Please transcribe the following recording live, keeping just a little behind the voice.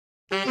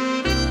Very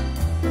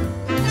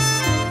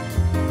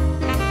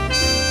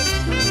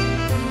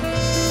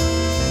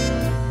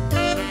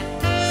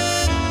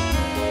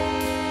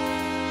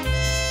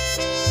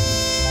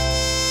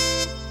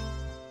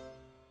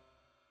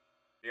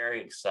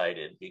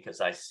excited because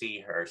I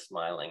see her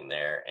smiling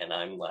there, and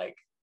I'm like,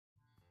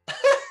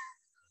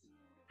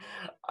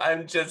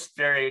 I'm just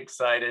very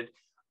excited.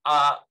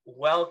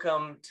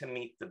 Welcome to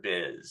Meet the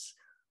Biz.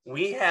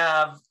 We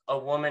have a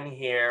woman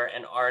here,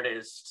 an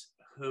artist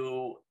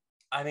who,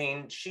 I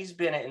mean, she's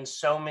been in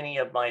so many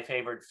of my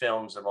favorite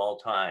films of all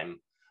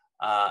time.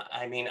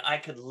 I mean, I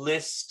could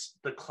list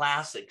the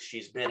classics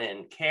she's been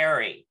in: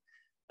 Carrie,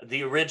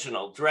 the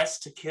original, Dress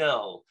to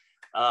Kill,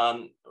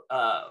 the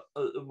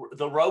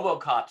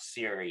RoboCop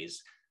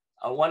series,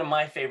 one of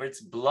my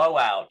favorites,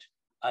 Blowout,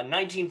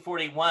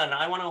 1941,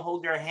 I Want to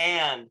Hold Your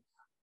Hand.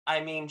 I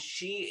mean,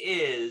 she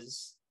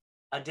is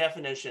a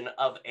definition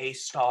of a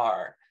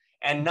star,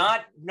 and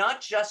not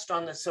just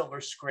on the silver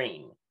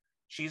screen.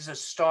 She's a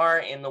star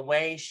in the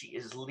way she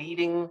is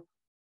leading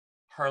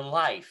her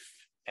life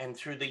and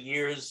through the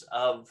years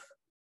of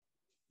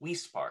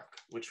WeSpark,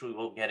 which we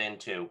will get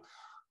into.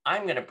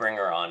 I'm going to bring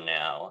her on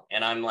now,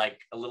 and I'm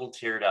like a little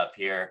teared up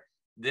here.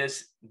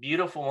 This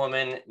beautiful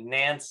woman,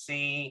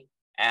 Nancy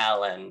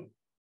Allen.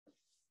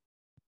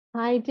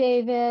 Hi,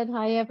 David.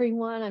 Hi,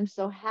 everyone. I'm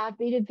so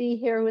happy to be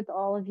here with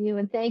all of you,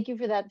 and thank you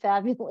for that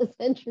fabulous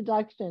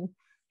introduction.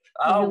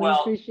 I really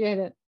appreciate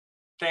it.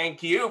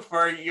 Thank you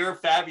for your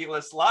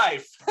fabulous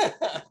life.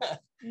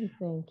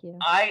 Thank you.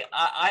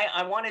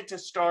 I wanted to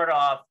start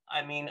off,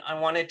 I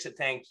wanted to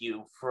thank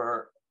you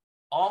for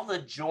all the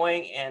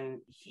joy and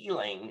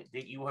healing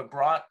that you have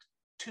brought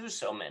to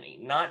so many,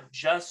 not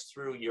just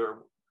through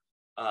your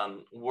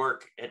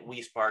work at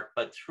WeSpark,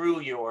 but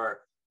through your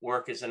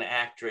work as an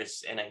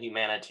actress and a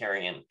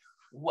humanitarian.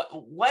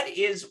 What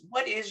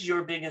is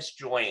your biggest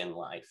joy in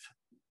life?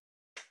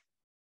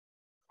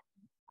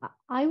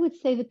 I would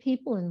say the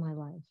people in my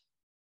life,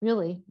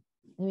 really.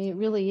 I mean, it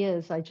really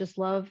is. I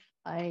love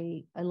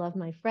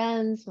my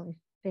friends, my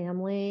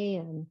family,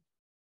 and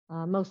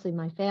mostly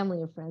my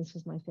family of friends,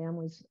 because my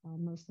family's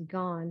mostly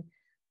gone.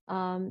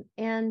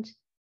 And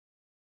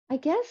I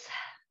guess,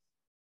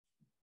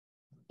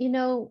 you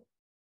know,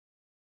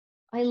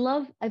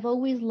 I've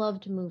always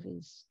loved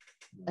movies.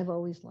 I've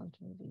always loved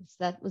movies.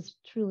 That was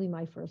truly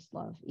my first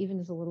love, even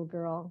as a little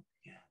girl.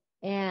 Yeah.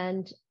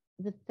 And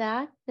the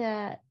fact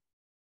that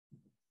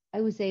I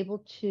was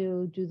able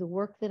to do the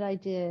work that I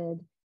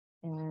did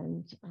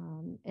and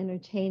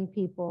entertain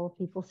people.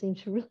 People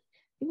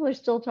are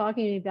still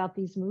talking to me about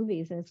these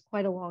movies, and it's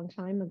quite a long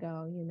time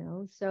ago, you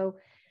know. So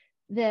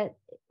that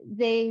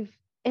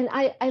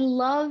I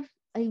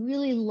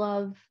really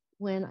love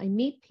when I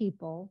meet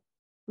people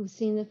who've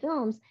seen the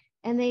films,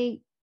 and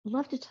they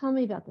love to tell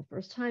me about the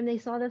first time they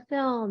saw the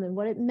film and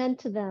what it meant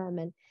to them.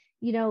 And,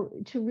 you know,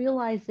 to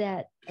realize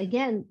that,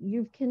 again,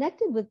 you've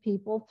connected with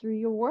people through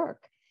your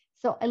work.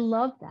 So I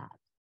love that.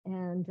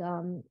 And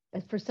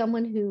for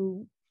someone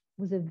who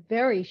was a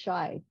very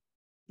shy,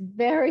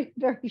 very,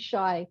 very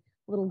shy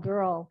little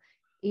girl,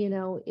 you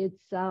know,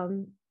 it's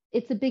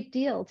a big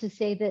deal to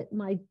say that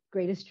my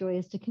greatest joy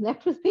is to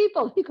connect with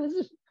people, because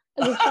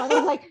as a child I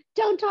was like,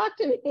 don't talk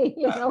to me,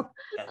 you know.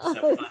 That's so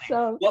funny.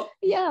 So well,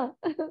 yeah.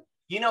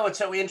 You know, it's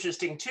so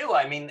interesting too.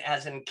 I mean,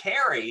 as in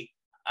Carrie,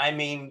 I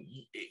mean,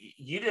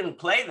 you didn't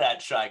play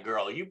that shy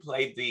girl. You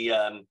played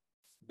the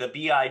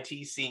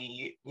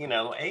BITC, you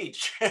know,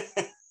 H.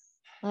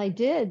 I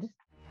did.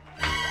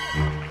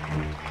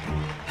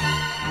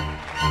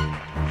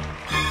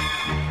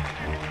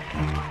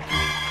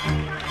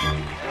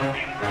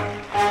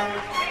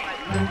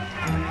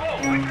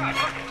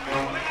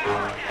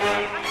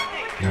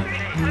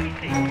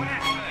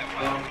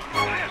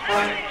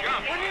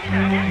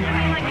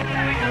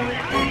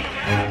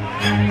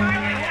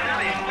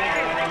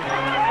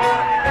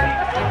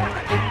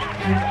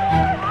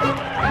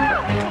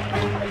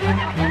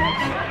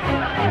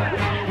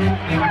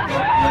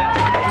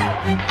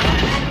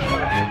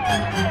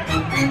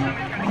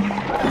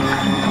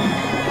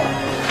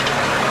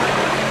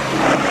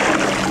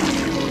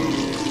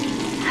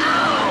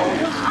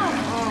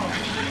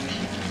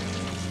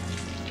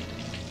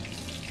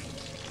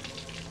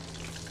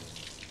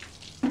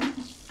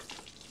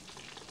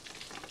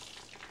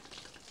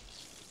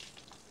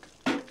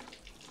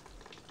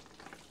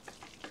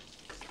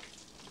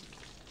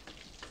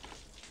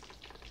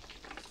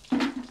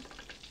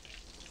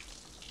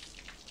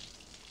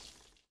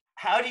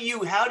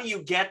 How do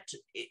you get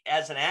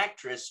as an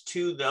actress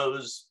to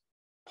those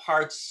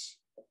parts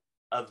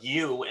of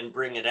you and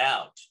bring it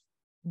out?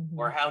 Mm-hmm.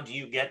 Or how do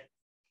you get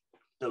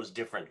those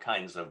different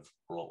kinds of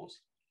roles?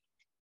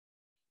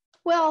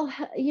 Well,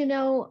 you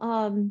know,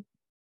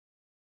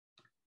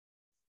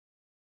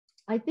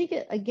 I think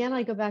again,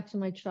 I go back to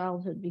my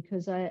childhood,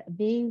 because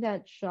being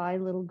that shy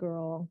little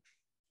girl,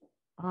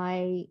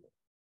 I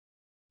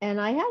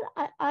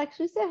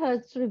actually say I had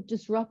a sort of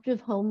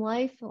disruptive home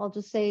life. I'll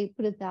just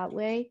put it that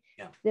way.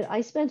 Yeah. That I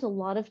spent a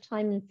lot of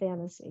time in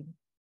fantasy,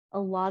 a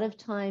lot of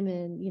time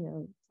in, you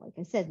know, like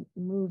I said,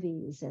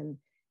 movies and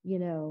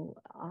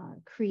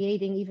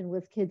creating, even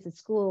with kids at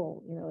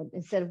school,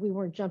 instead of we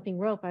weren't jumping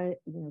rope,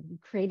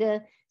 create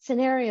a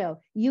scenario,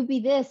 you be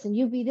this and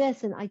you be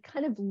this. And I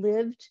kind of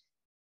lived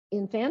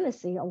in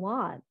fantasy a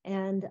lot.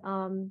 And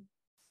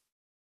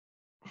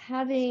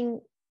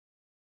having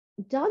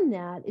done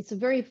that, it's a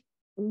very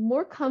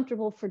more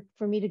comfortable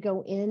for me to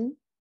go in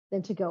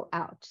than to go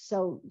out.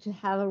 So to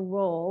have a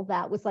role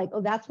that was like,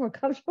 oh, that's more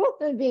comfortable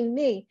than being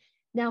me.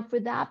 Now for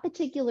that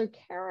particular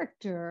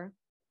character,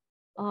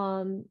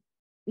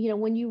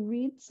 when you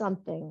read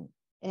something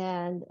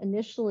and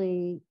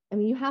initially, I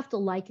mean, you have to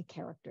like a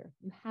character.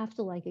 You have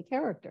to like a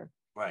character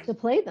right. to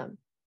play them.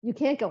 You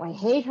can't go, I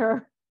hate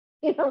her.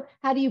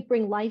 How do you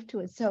bring life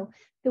to it? So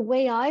the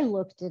way I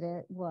looked at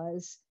it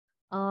was,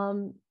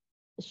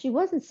 she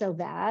wasn't so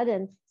bad,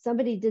 and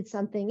somebody did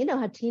something. You know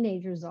how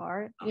teenagers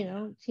are.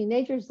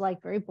 Teenagers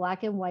like very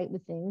black and white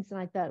with things. And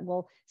I thought,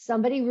 well,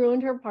 somebody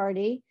ruined her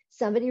party,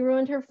 somebody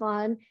ruined her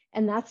fun,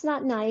 and that's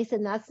not nice,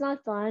 and that's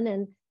not fun,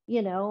 and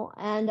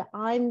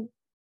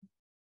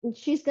and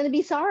she's going to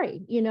be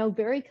sorry.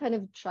 Very kind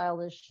of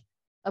childish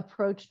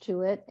approach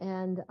to it,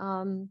 and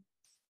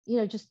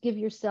just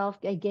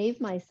I gave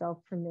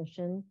myself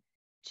permission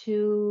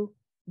to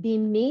be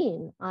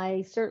mean.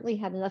 I certainly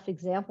had enough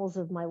examples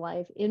in my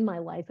life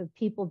of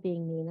people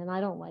being mean, and I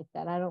don't like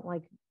that. I don't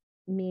like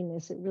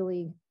meanness. It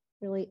really,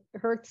 really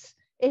hurts.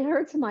 It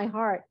hurts my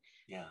heart.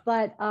 Yeah.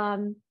 But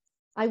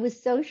I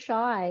was so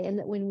shy, and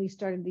that when we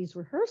started these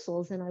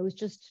rehearsals, and I was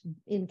just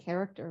in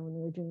character when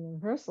we were doing the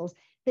rehearsals,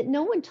 that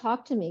no one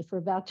talked to me for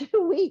about 2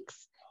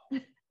 weeks.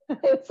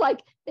 It's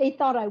like they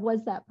thought I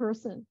was that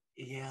person.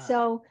 Yeah.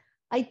 So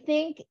I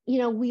think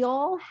we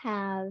all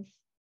have.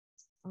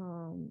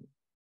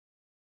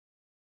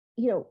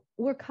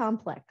 We're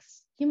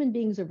complex. Human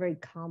beings are very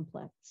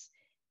complex.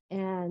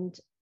 And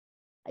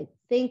I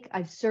think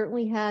I've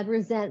certainly had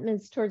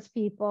resentments towards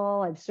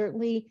people. I've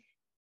certainly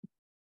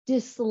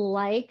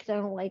disliked, I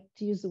don't like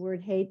to use the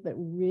word hate, but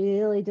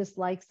really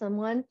dislike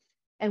someone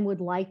and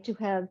would like to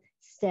have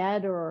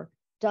said or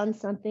done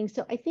something.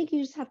 So I think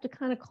you just have to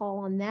kind of call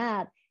on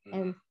that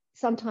and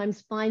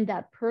sometimes find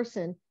that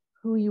person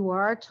who you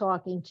are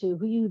talking to,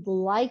 who you'd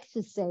like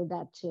to say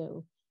that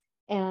to.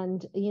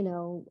 And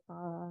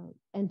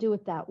and do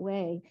it that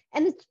way.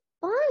 And it's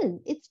fun.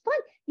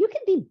 You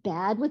can be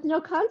bad with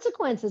no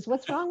consequences.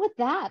 What's wrong with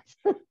that?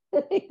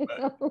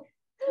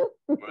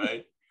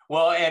 Right.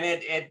 Well,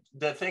 and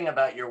the thing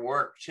about your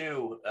work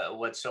too,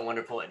 what's so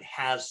wonderful, it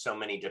has so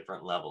many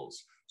different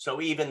levels. So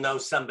even though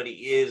somebody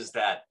is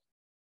that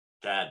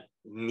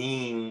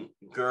mean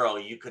girl,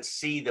 you could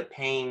see the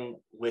pain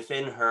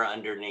within her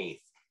underneath.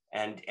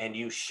 And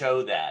you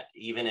show that,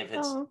 even if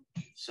it's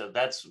so.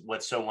 That's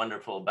what's so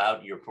wonderful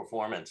about your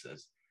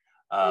performances.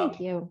 Thank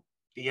you.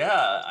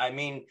 Yeah, I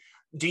mean,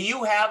 do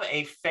you have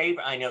a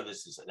favorite? I know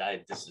this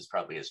is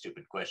probably a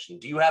stupid question.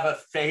 Do you have a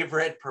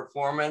favorite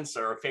performance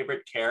or a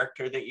favorite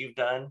character that you've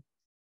done?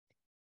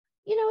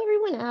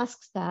 Everyone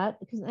asks that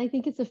because I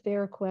think it's a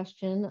fair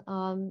question.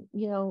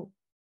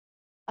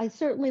 I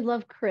certainly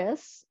love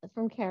Chris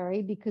from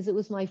Carrie because it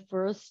was my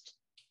first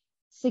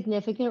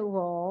significant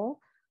role.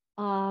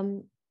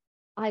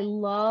 I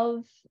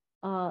love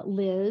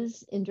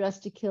Liz in Dress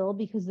to Kill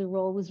because the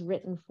role was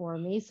written for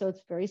me, so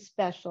it's very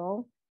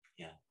special.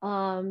 Yeah.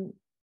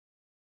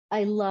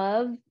 I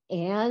love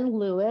Anne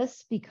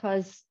Lewis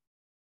because,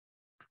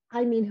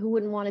 I mean, who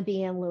wouldn't want to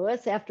be Anne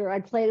Lewis after I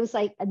played? It was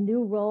like a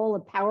new role, a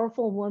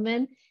powerful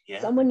woman,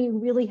 someone you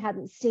really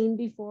hadn't seen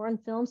before in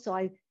film. So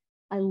I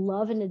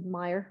love and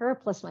admire her.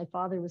 Plus, my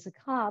father was a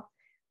cop.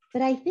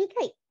 But I think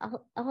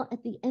I'll,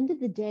 at the end of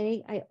the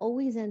day, I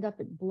always end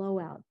up at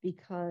Blowout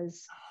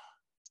because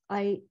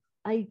I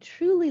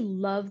truly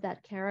love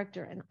that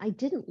character, and I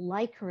didn't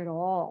like her at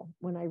all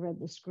when I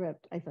read the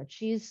script. I thought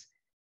she's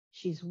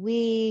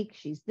weak,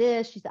 she's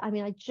this, she's that. I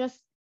mean, I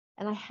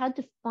had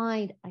to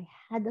find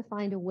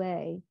a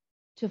way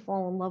to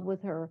fall in love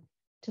with her,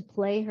 to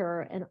play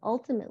her, and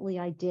ultimately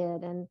I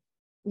did. And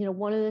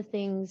one of the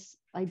things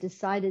I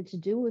decided to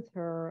do with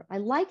her, I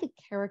like a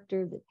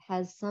character that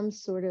has some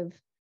sort of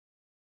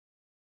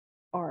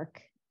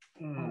arc,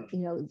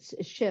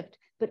 shift.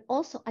 But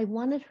also, I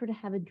wanted her to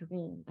have a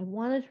dream. I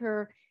wanted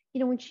her,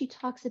 when she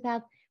talks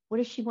about what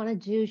does she want to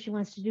do, she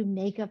wants to do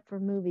makeup for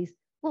movies.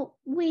 Well,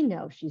 we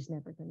know she's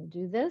never going to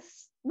do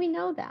this. We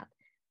know that.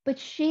 But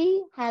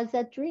she has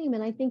that dream.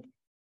 And I think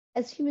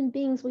as human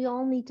beings, we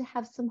all need to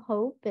have some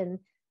hope and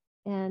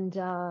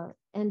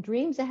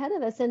dreams ahead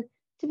of us. And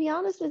to be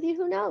honest with you,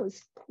 who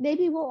knows?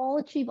 Maybe we'll all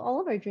achieve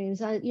all of our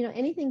dreams.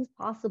 Anything's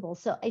possible.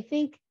 So I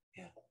think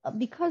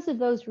because of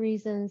those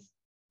reasons,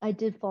 I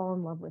did fall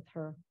in love with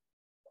her.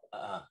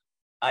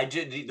 I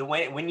did. The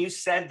way when you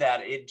said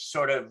that, it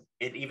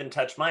even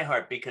touched my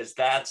heart because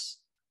that's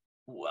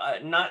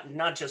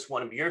not just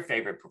one of your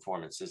favorite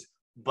performances,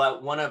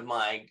 but one of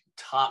my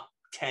top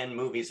 10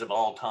 movies of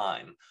all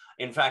time.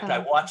 In fact, I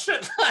watched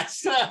it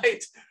last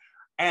night,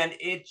 and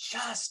it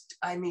just,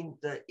 I mean,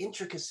 the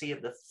intricacy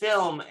of the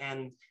film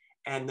and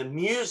the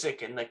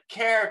music and the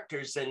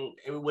characters, and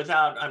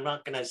I'm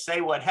not going to say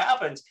what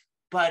happens,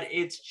 but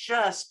it's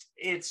just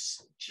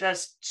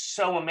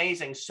so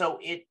amazing. So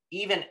it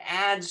even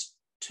adds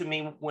to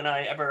me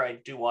whenever I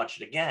do watch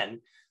it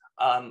again,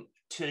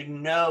 to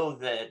know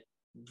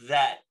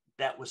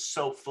that was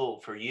so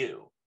full for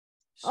you.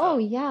 So. Oh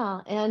yeah,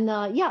 and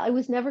yeah, I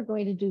was never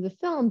going to do the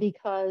film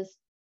because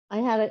I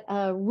had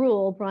a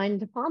rule. Brian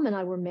De Palma and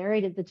I were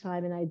married at the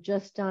time, and I'd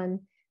just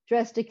done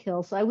Dress to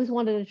Kill, so I always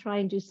wanted to try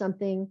and do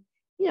something,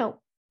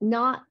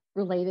 not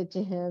related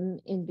to him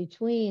in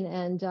between.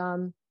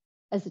 And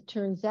as it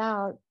turns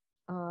out,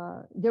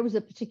 there was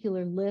a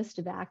particular list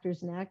of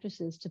actors and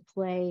actresses to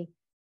play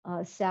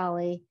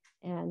Sally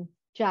and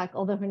Jack,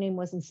 although her name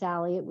wasn't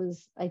Sally,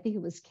 I think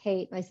it was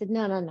Kate. And I said,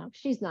 no,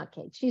 she's not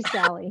Kate, she's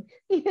Sally.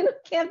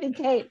 Can't be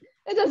Kate.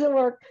 It doesn't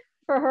work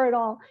for her at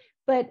all.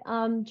 But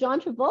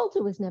John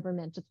Travolta was never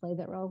meant to play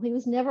that role. He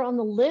was never on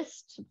the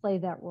list to play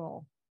that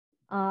role.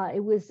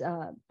 It was,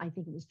 I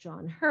think it was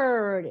John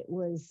Hurd, it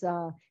was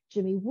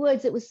Jimmy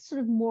Woods. It was sort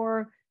of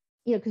more,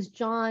 because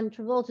John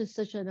Travolta is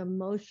such an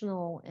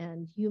emotional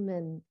and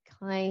human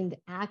kind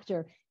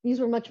actor.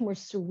 These were much more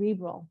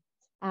cerebral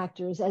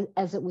actors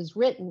as it was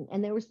written,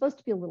 and they were supposed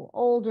to be a little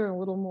older and a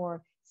little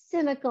more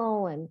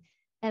cynical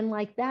and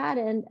like that.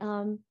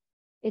 And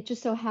it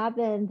just so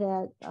happened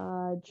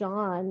that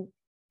John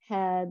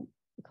had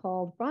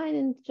called Brian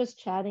and just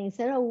chatting and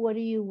said, "Oh, what are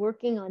you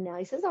working on now?"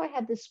 He says, "Oh, I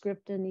had this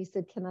script," and he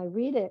said, "Can I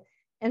read it?"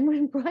 And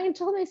when Brian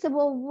told me, I said,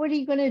 "Well, what are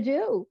you going to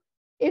do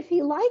if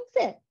he likes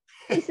it?"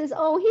 He says,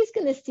 "Oh, he's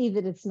going to see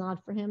that it's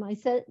not for him." I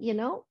said,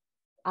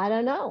 "I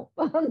don't know.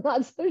 I'm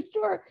not so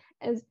sure."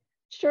 And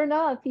sure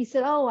enough, he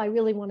said, "Oh, I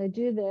really want to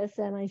do this."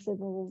 And I said,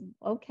 "Well,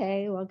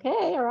 okay,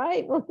 all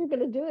right, well, we're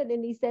going to do it."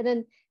 And he said,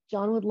 "And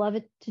John would love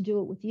it to do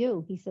it with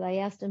you." He said, "I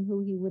asked him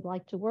who he would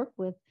like to work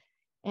with,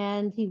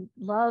 and we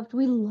loved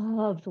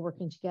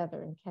working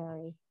together in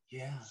Carrie."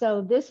 Yeah.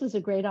 So this was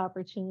a great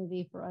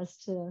opportunity for us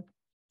to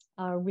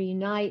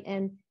reunite.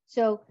 And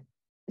so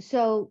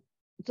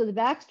the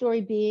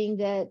backstory being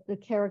that the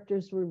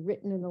characters were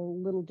written in a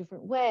little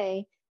different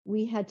way,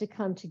 we had to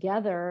come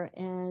together,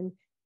 and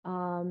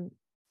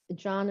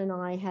John and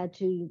I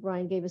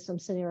Brian gave us some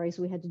scenarios.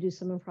 We had to do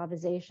some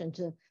improvisation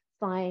to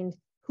find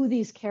who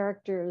these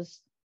characters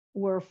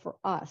were for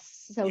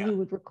us. So he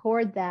would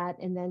record that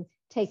and then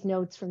take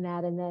notes from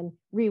that and then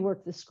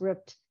rework the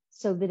script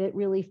so that it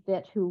really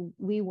fit who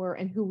we were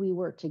and who we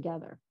were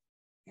together.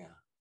 Yeah.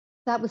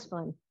 That was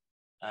fun.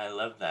 I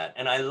love that.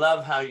 And I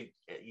love how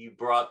you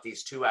brought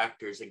these two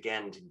actors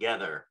again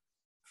together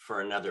for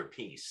another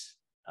piece.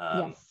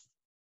 Yes.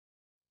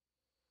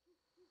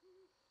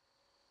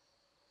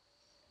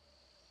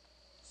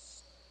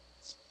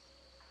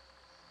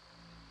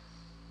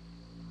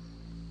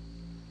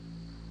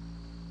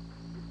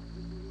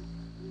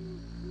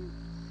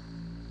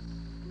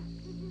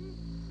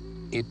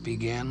 It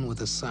began with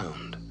a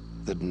sound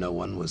that no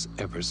one was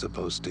ever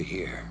supposed to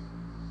hear.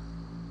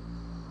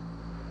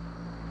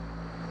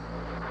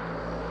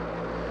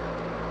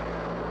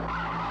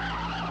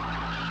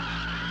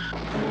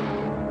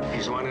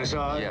 He's the one who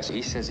saw it? Yes,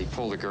 he says he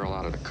pulled a girl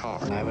out of the car.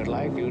 I would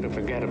like you to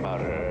forget about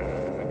her.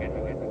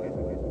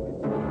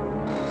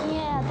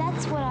 Yeah,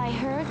 that's what I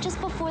heard just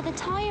before the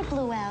tire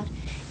blew out.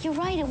 You're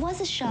right, it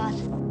was a shot.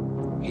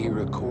 He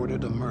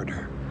recorded a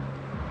murder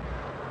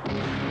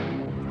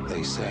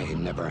they say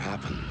never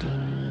happened.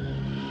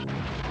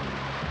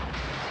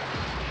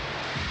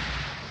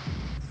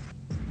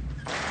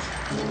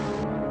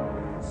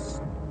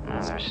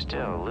 There's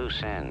still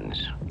loose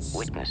ends,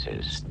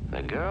 witnesses.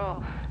 The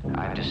girl,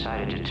 I've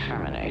decided to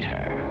terminate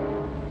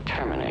her.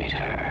 Terminate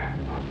her.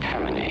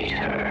 Terminate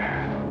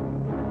her.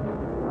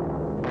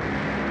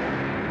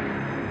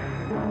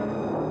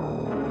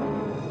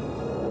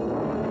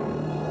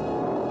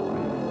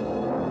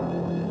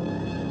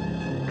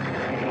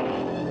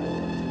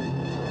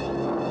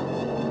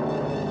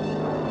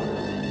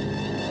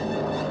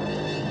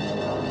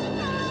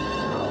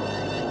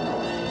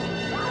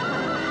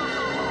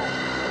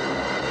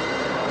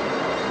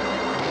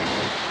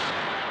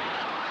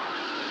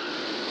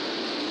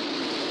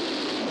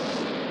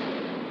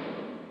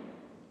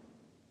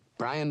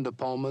 Brian De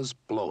Palma's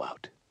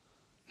Blowout.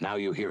 Now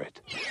you hear it.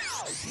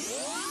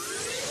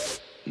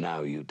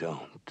 Now you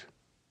don't.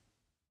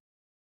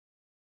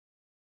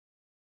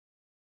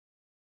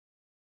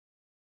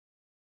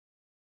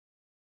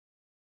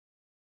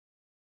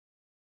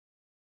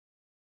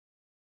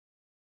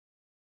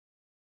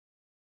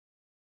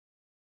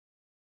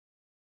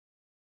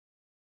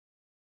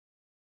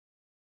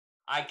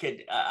 I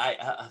could,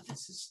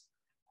 this is,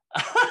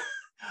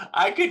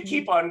 I could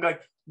keep on going.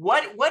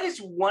 What is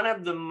one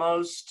of the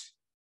most,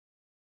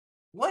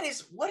 what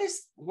is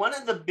one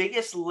of the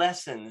biggest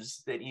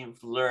lessons that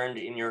you've learned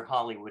in your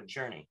Hollywood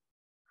journey?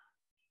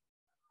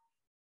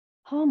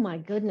 Oh my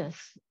goodness.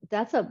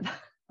 That's a,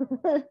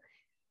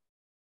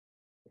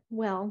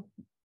 well,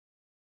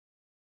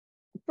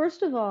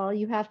 first of all,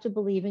 you have to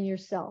believe in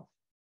yourself.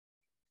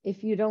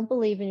 If you don't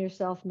believe in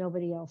yourself,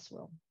 nobody else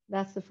will.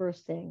 That's the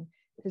first thing.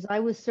 Because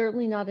I was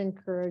certainly not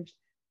encouraged.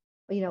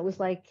 It was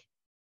like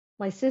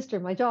my sister,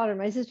 my daughter,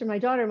 my sister, my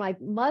daughter. My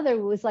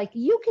mother was like,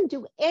 you can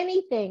do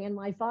anything. And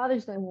my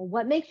father's going, well,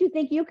 what makes you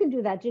think you can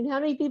do that? Do you know how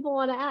many people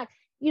want to act?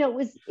 You know,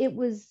 it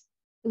was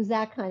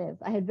that kind of,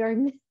 I had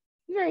very,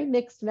 very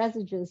mixed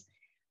messages,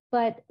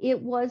 but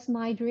it was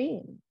my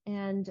dream.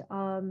 And,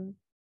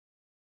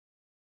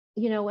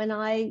 you know, and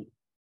I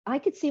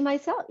could see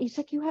myself. It's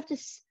like,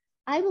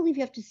 I believe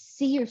you have to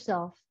see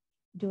yourself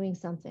doing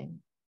something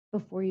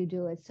before you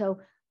do it. So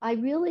I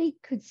really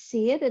could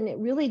see it, and it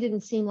really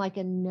didn't seem like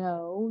a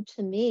no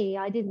to me.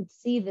 I didn't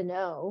see the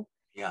no.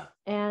 Yeah.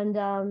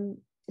 And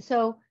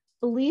so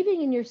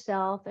believing in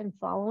yourself and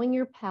following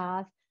your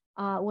path.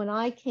 When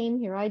I came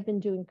here, I'd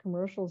been doing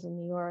commercials in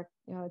New York,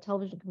 you know,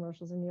 television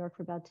commercials in New York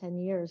for about 10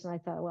 years. And I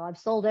thought, well, I've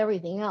sold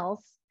everything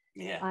else.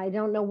 Yeah. I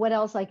don't know what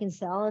else I can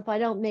sell if I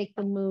don't make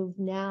the move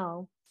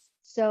now.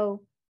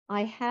 So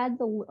I had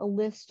a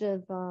list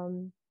of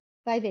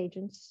 5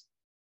 agents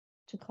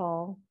to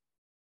call.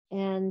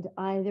 And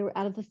there were,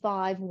 out of the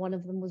 5, one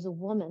of them was a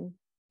woman.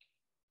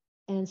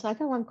 And so I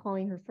thought, well, I'm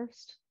calling her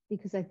first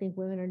because I think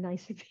women are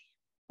nicer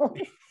people.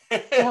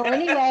 Well,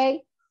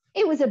 anyway,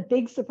 it was a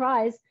big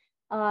surprise.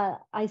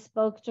 I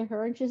spoke to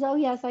her and she says, oh,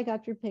 yes, I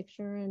got your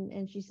picture.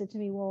 And she said to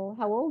me, well,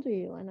 how old are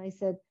you? And I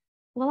said,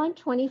 well, I'm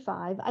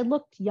 25. I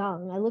looked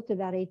young. I looked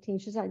about 18.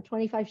 She said, I'm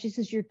 25. She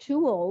says, you're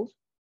too old.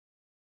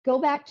 Go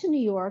back to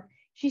New York.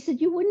 She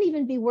said, you wouldn't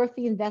even be worth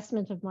the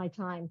investment of my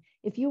time.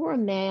 If you were a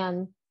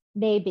man,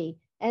 maybe.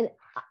 And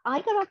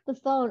I got off the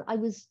phone. I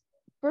was,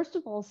 first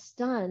of all,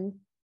 stunned.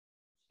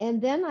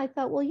 And then I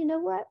thought, well, you know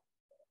what?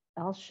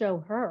 I'll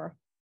show her.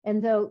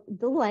 And though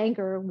the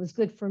anger was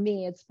good for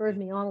me, it spurred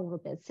me on a little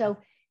bit. So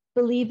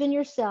believe in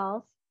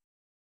yourself,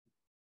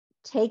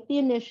 take the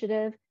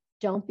initiative.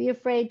 Don't be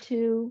afraid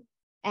to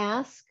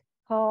ask,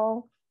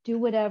 call, do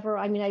whatever.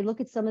 I mean, I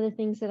look at some of the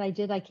things that I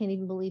did. I can't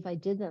even believe I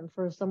did them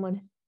for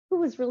someone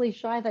who was really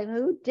shy. I thought,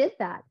 who did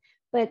that?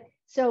 But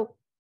so,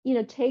 you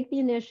know, take the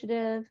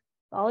initiative,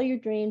 follow your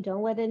dream.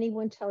 Don't let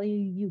anyone tell you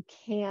you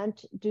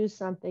can't do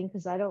something,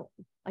 because I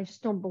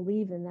just don't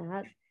believe in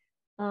that.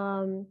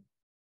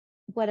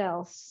 What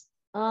else?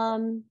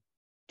 Do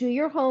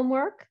your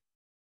homework.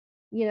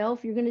 You know,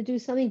 if you're going to do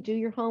something, do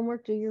your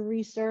homework, do your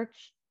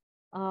research.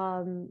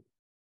 Pay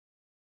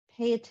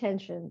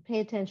attention.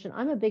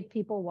 I'm a big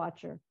people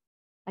watcher.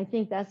 I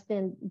think that's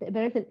been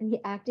better than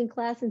the acting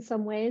class in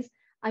some ways.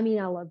 I mean,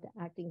 I love the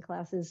acting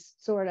classes,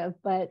 sort of,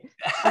 but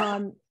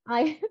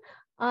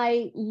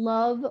I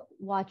love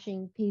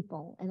watching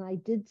people, and I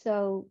did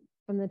so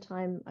from the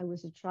time I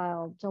was a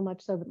child, so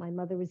much so that my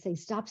mother would say,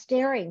 "Stop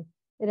staring,"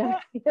 you know,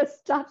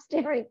 stop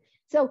staring.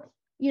 So,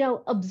 you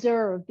know,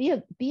 observe, be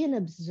an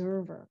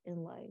observer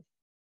in life.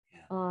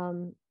 Yeah.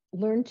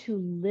 Learn to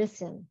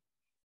listen.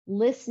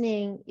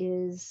 Listening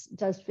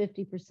does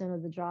 50%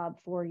 of the job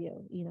for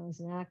you, you know, as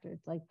an actor.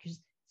 It's like,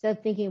 just instead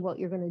of thinking of what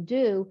you're going to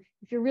do,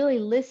 if you're really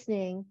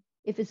listening,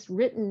 if it's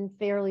written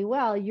fairly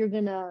well, you're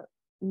going to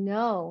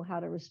know how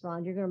to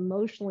respond. You're going to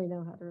emotionally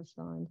know how to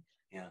respond.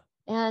 Yeah.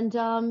 And,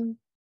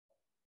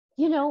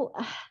 you know,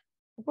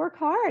 work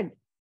hard.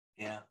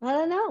 Yeah. I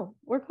don't know.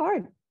 Work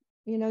hard.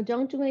 You know,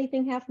 don't do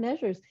anything half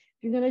measures.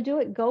 If you're going to do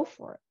it, go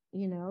for it.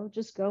 You know,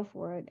 just go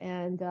for it.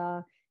 And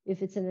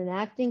if it's an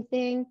acting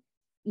thing,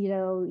 you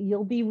know,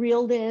 you'll be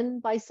reeled in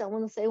by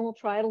someone to say, well,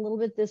 try it a little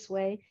bit this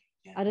way.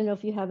 Yeah. I don't know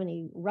if you have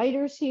any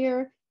writers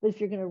here, but if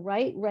you're going to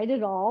write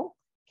it all.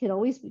 Can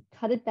always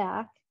cut it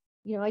back.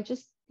 You know, I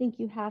just think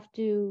you have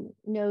to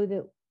know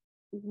that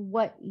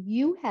what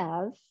you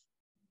have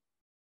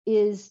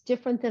is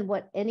different than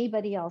what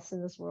anybody else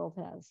in this world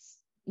has.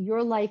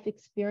 Your life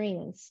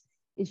experience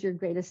is your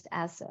greatest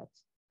asset.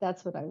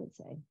 That's what I would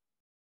say.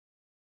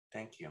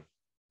 Thank you.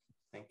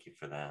 Thank you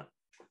for that.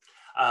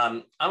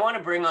 I want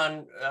to bring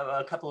on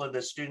a couple of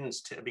the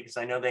students because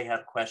I know they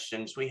have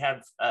questions. We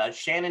have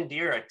Shannon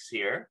Diericks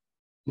here,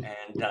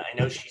 and I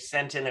know she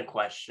sent in a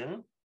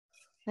question.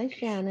 Hi,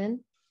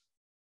 Shannon.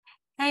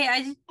 Hey,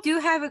 I do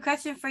have a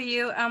question for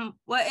you.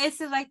 What is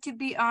it like to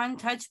be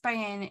touched by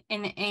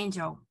an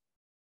angel?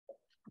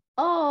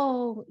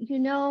 Oh, you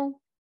know,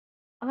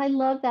 I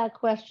love that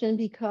question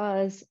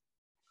because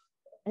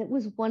it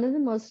was one of the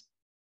most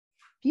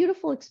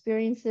beautiful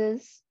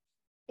experiences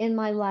in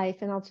my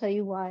life, and I'll tell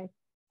you why.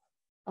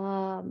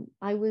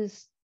 I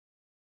was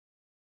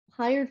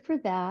hired for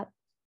that,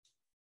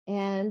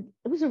 and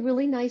it was a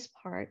really nice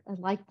part. I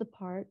liked the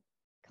part,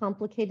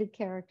 complicated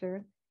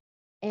character.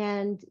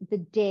 And the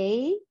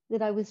day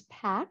that I was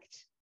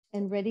packed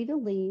and ready to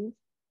leave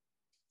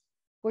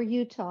for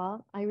Utah,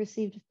 I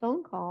received a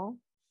phone call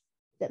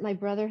that my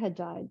brother had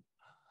died.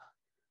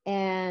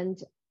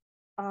 And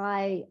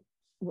I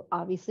was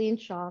obviously in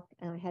shock,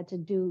 and I had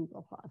to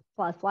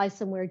fly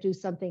somewhere, do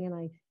something. And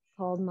I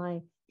called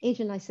my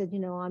agent. I said, you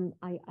know,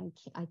 I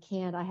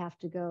can't, I have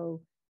to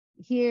go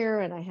here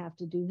and I have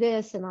to do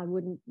this. And I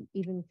wouldn't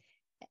even,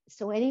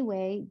 so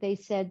anyway, they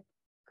said,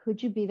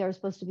 could you be there? I was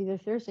supposed to be there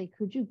Thursday.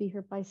 Could you be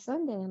here by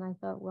Sunday? And I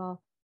thought,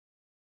 well,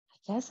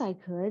 I guess I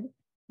could.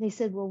 They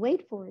said, we'll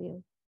wait for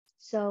you.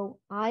 So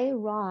I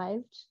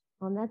arrived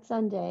on that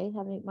Sunday,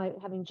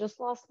 having just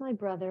lost my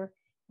brother,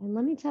 And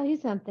let me tell you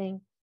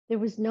something, there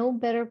was no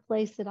better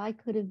place that I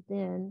could have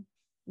been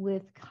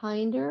with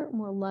kinder,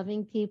 more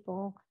loving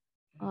people.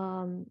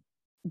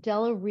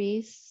 Della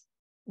Reese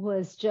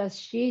was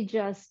just, she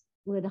just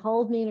would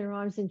hold me in her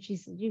arms and she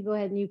said, you go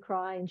ahead and you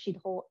cry. And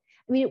she'd hold,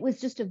 I mean, it was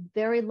just a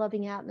very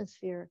loving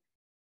atmosphere.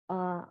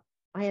 I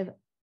have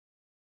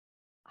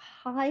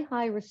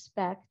high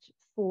respect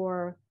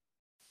for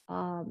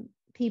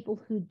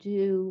people who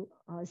do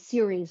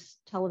series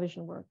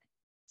television work,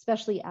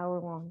 especially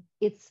hour-long.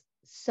 It's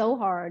so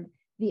hard.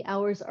 The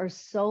hours are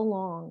so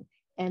long,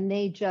 and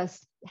they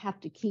just have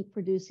to keep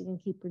producing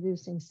and keep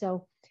producing.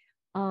 So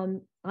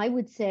I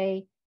would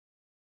say,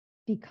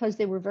 because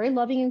they were very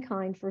loving and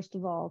kind, first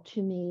of all,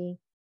 to me,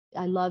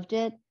 I loved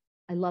it.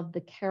 I loved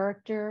the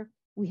character.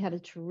 We had a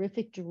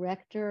terrific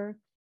director.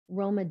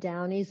 Roma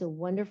Downey's a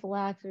wonderful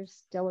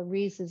actress. Della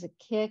Reese is a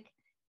kick.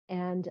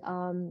 And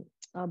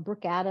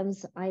Brooke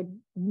Adams, I'd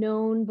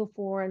known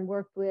before and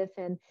worked with.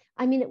 And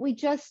I mean, we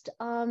just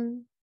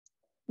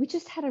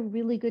had a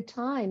really good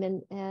time.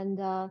 And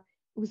it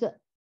was a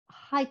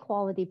high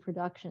quality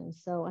production.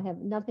 So I have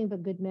nothing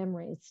but good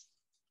memories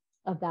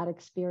of that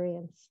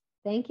experience.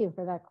 Thank you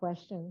for that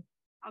question.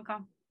 Okay.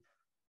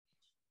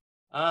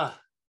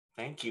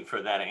 Thank you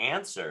for that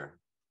answer.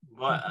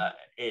 Well,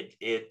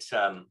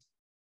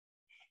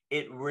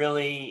 it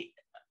really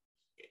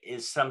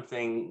is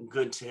something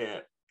good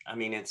to, I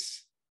mean,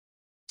 it's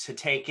to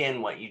take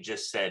in what you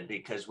just said,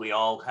 because we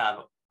all have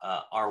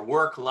our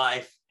work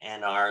life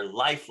and our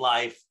life,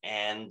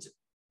 and,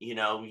 you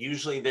know,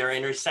 usually they're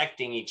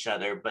intersecting each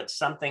other, but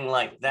something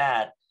like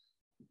that,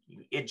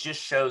 it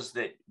just shows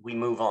that we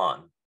move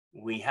on.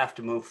 We have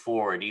to move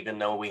forward, even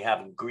though we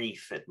have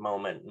grief at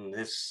moment and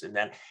this and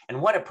that. And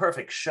what a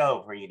perfect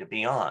show for you to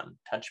be on,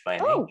 Touched by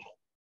an Angel.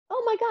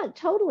 Oh my God,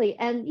 totally.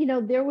 And, you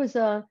know, there was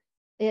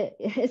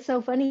it's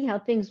so funny how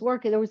things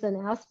work. There was an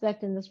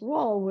aspect in this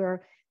role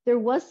where there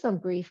was some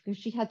grief because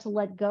she had to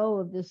let go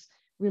of this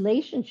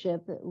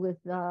relationship with,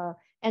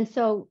 and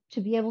so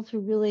to be able to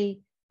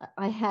really,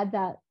 I had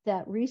that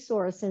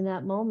resource in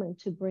that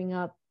moment to bring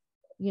up,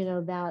 you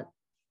know, that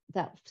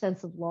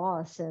sense of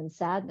loss and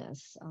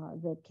sadness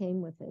that came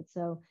with it.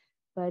 So,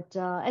 but,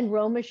 and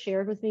Roma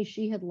shared with me,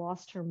 she had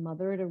lost her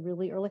mother at a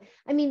really early,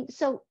 I mean,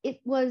 so it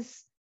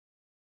was,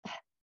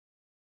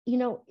 you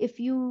know, if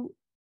you're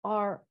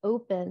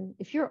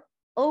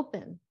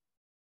open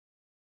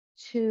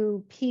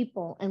to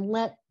people and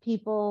let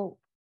people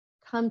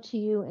come to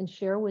you and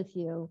share with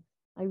you,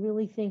 I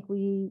really think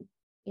we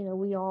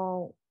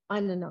all, I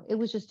don't know, it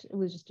was just a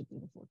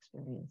beautiful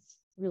experience,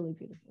 really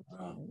beautiful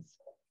experience.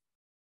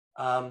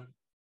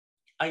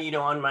 You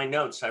know, on my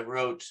notes, I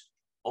wrote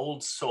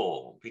old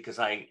soul because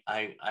I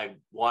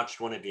watched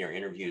one of your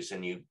interviews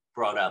and you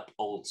brought up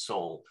old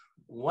soul.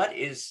 What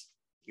is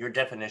your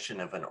definition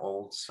of an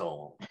old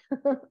soul?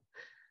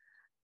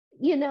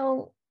 You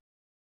know,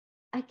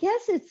 I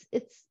guess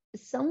it's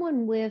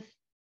someone with,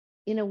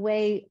 in a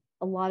way,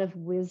 a lot of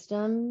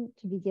wisdom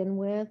to begin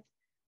with.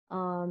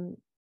 You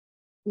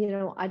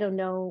know, I don't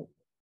know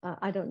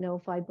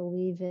if I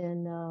believe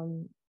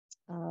in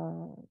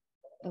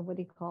what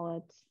do you call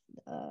it?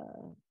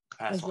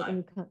 Past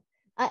life.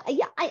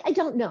 I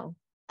don't know.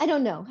 I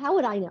don't know. How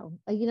would I know?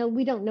 You know,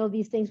 we don't know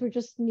these things. We're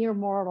just mere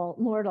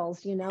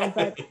mortals, you know.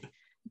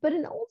 But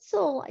an old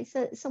soul, I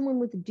said, someone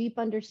with a deep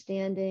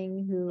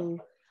understanding who,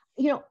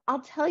 you know,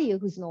 I'll tell you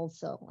who's an old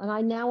soul. And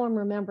I'm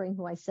remembering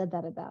who I said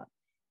that about.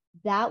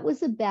 That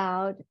was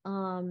about,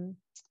 the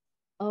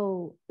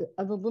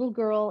little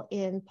girl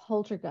in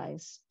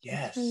Poltergeist.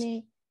 Yes. What's her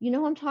name? You know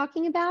who I'm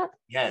talking about?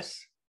 Yes.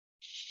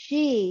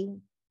 She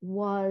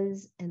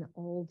was an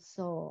old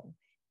soul.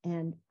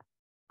 And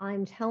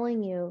I'm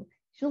telling you,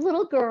 she's a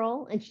little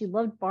girl and she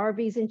loved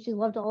Barbies and she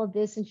loved all of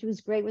this. And she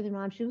was great with her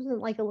mom. She wasn't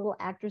like a little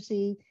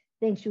actressy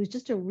thing. She was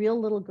just a real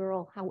little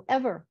girl.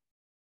 However,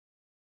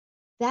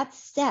 that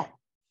set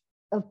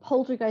of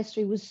Poltergeist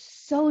 3 was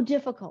so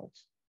difficult,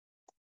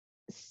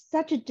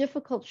 such a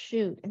difficult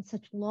shoot and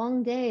such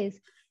long days.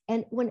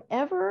 And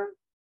whenever,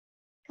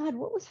 God,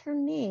 what was her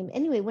name?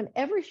 Anyway,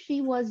 whenever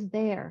she was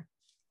there,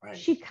 right,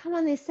 she'd come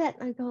on the set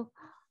and I go,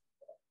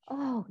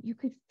 oh, you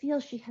could feel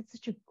she had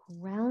such a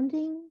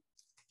grounding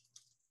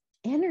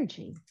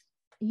energy.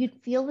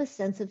 You'd feel the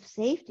sense of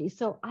safety.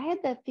 So I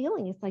had that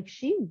feeling. It's like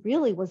she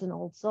really was an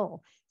old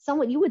soul.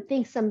 Someone you would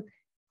think some,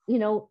 you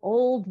know,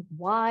 old,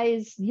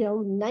 wise, you know,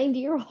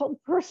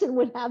 90-year-old person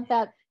would have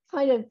that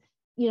kind of,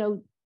 you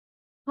know,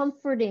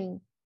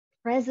 comforting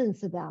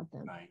presence about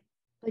them. Right.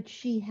 But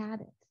she had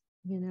it,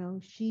 you know,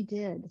 she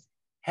did.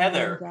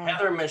 Heather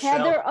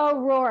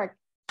O'Rourke,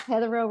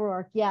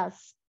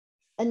 yes.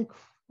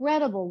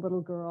 Incredible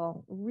little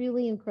girl,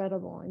 really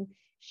incredible. And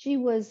she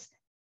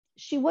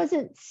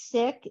wasn't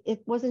sick.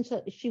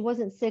 She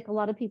wasn't sick. A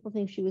lot of people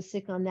think she was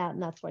sick on that,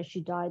 and that's why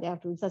she died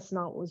afterwards. That's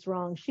not what was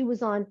wrong. She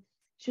was a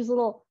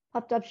little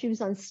puffed up. She was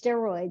on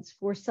steroids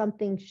for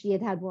something she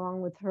had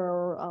wrong with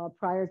her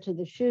prior to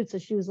the shoot. So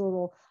she was a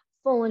little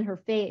full in her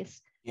face.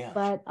 Yeah.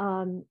 But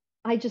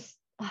I just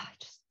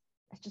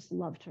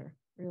loved her,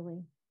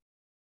 really.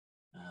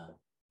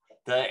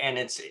 And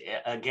it's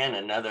again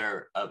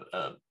another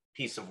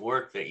piece of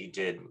work that you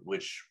did,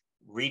 which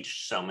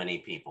reached so many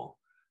people.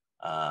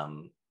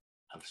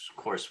 Of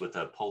course, with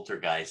the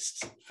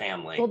Poltergeist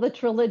family. Well, the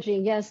trilogy,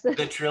 yes.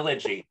 The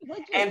trilogy.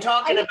 And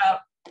talking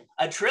about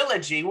a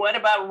trilogy, what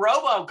about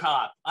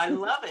RoboCop? I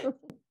love it.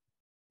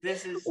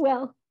 This is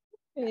well,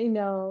 you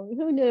know,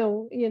 who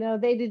knew? You know,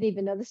 they didn't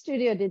even know. The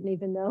studio didn't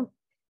even know.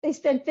 They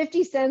spent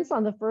 50 cents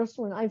on the first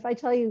one. If I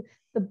tell you,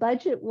 the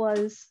budget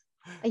was,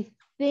 I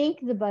think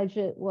the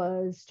budget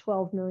was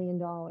 $12 million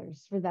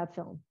for that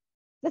film.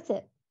 That's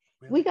it.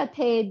 Really? We got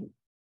paid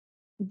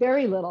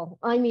very little.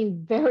 I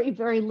mean, very,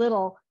 very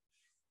little.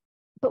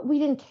 But we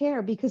didn't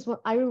care because when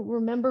I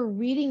remember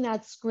reading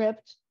that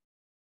script,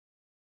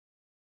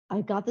 I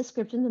got the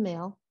script in the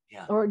mail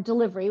or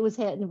delivery. It was,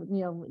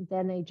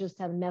 then they just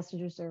had a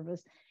messenger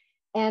service.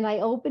 And I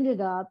opened it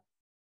up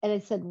and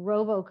it said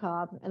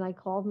RoboCop. And I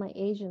called my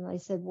agent. And I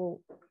said,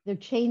 well, they're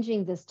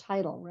changing this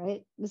title,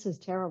 right? This is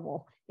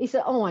terrible. He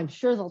said, oh, I'm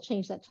sure they'll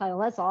change that title.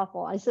 That's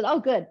awful. I said, oh,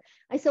 good.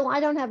 I said, well, I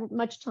don't have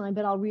much time,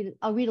 but I'll read it.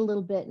 I'll read a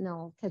little bit and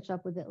I'll catch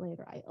up with it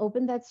later. I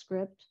opened that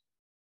script,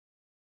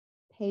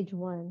 page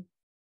 1.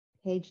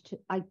 Page 2,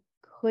 I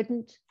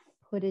couldn't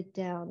put it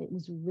down. It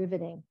was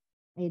riveting.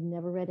 I had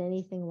never read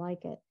anything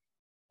like it.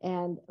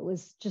 And it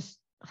was just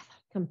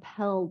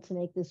compelled to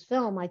make this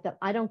film. I thought,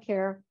 I don't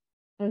care.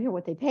 I don't care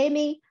what they pay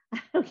me. I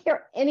don't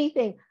care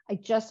anything. I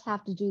just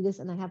have to do this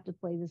and I have to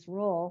play this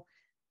role.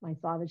 My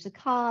father's a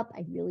cop.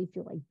 I really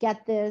feel I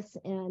get this.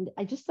 And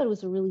I just thought it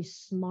was a really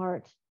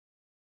smart,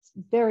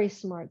 very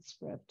smart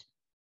script.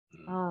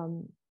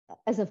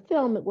 As a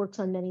film, it works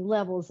on many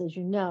levels, as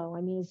you know.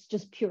 I mean, it's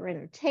just pure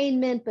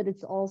entertainment, but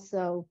it's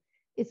also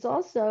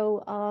just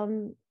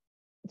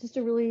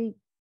a really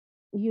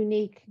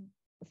unique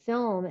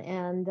film.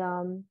 And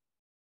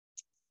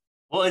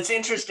well, it's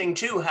interesting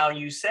too how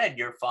you said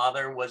your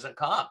father was a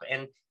cop,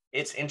 and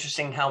it's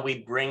interesting how we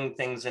bring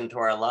things into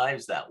our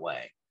lives that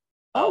way.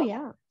 Oh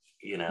yeah,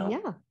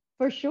 yeah,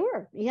 for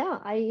sure. Yeah,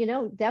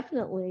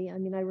 definitely. I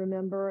mean, I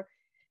remember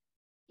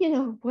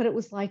what it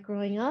was like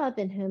growing up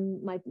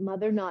and my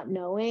mother not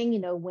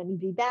knowing, when he'd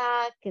be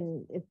back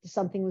and if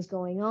something was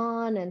going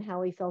on and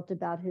how he felt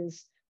about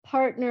his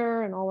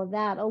partner and all of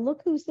that. Oh,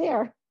 look who's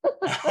there.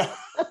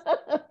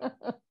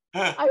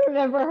 I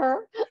remember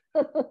her.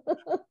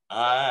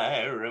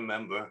 I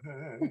remember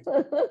her.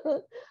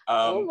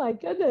 Oh my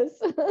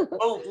goodness.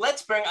 Oh,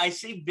 I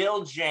see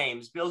Bill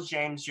James. Bill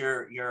James,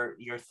 your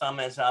thumb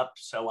is up.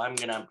 So I'm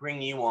going to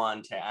bring you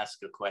on to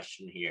ask a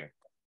question here.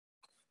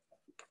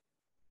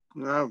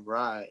 All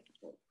right.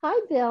 Hi,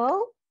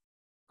 Bill.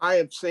 I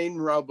have seen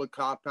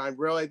RoboCop. I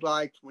really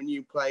liked when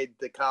you played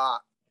the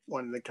cop,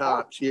 one of the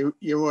cops. You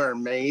were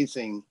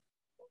amazing.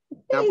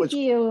 Thank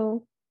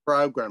you.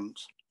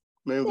 Programs,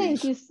 movies.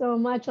 Thank you so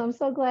much. I'm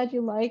so glad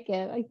you like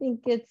it. I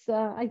think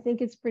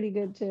it's pretty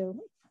good too.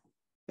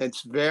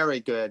 It's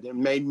very good. It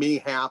made me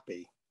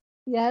happy.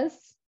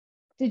 Yes.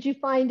 Did you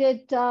find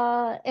it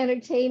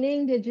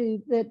entertaining?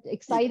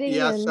 Exciting?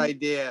 Yes, I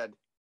did.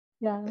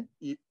 Yeah.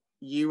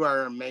 You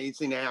are an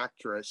amazing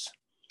actress.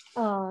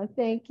 Oh,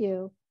 thank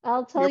you.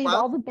 I'll tell you,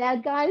 all the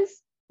bad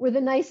guys were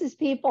the nicest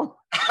people.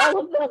 All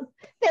of them.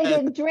 They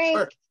didn't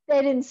drink.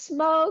 They didn't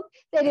smoke.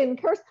 They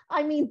didn't curse.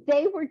 I mean,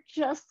 they were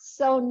just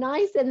so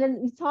nice. And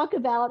then you talk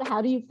about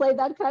how do you play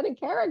that kind of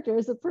character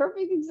is a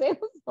perfect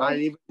example. I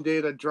even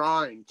did a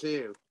drawing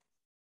too.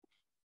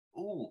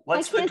 Ooh,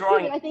 what's the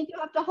drawing? I think you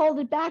have to hold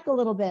it back a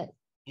little bit.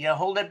 Yeah,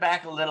 hold it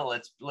back a little.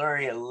 It's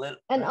blurry a little.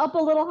 And up a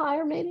little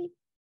higher, maybe.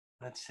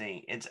 Let's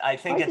see. I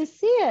think hard to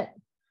see it.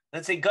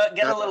 Let's see.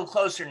 Get a little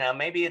closer now.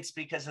 Maybe it's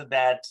because of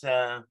that.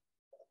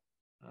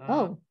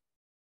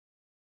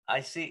 I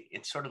see.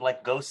 It's sort of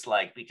like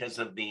ghost-like because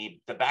of the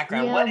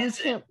background. Yeah, what is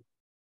it?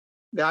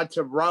 That's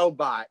a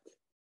robot.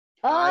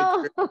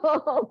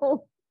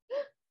 Oh.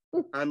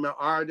 I'm an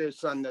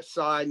artist on the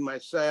side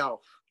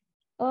myself.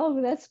 Oh,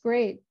 that's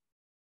great.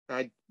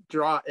 I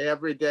draw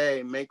every day.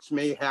 It makes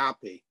me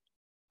happy.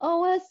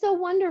 Oh, that's so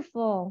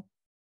wonderful.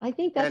 I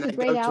think that's a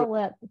great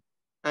outlet.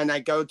 And I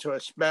go to a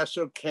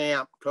special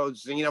camp called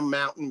Zimmerman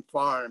Mountain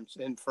Farms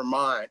in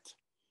Vermont.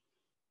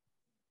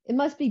 It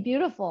must be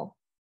beautiful.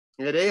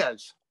 It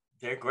is.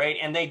 They're great.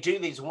 And they do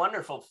these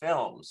wonderful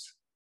films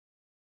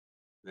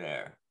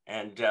there.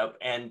 And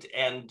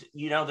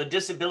the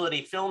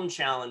Disability Film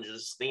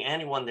Challenges, the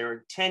annual one,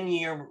 they're 10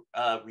 years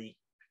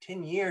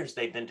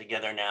they've been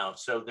together now.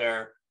 So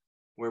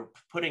we're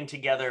putting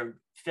together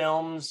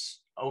films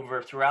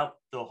throughout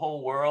the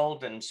whole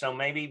world. And so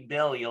maybe,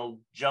 Bill, you'll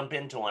jump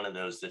into one of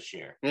those this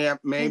year. Yeah,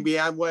 maybe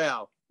I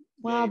will.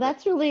 Wow,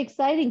 that's really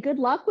exciting. Good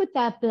luck with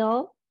that,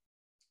 Bill.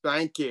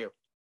 Thank you.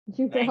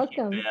 You're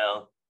welcome. You,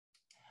 Bill.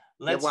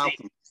 You're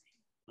welcome.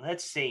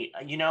 Let's see.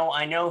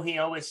 I know he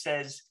always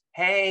says,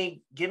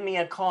 hey, give me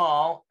a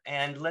call.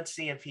 And let's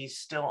see if he's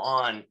still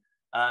on.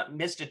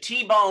 Mr.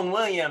 T-Bone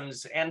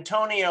Williams,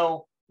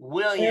 Antonio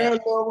Williams.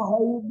 Hello, how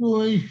you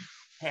doing?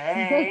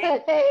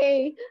 Hey.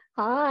 Hey.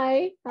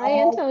 Hi,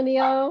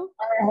 Antonio.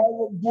 I have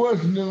a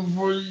question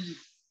for you.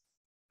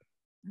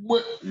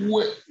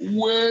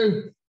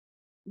 Where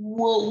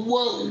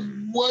what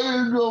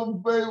is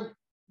your favorite?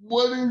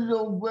 What is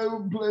your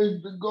favorite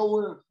place to go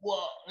and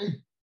why?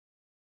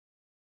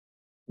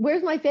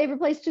 Where's my favorite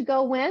place to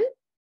go when?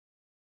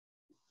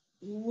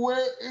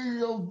 Where is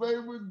your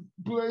favorite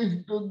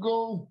place to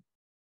go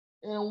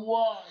and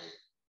why?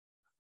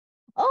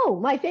 Oh,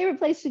 my favorite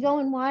place to go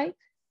and why?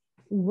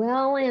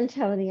 Well,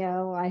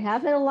 Antonio, I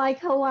happen to like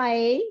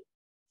Hawaii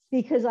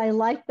because I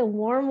like the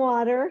warm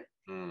water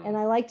and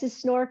I like to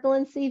snorkel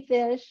and see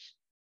fish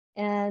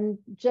and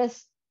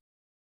just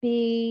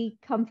be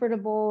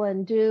comfortable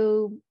and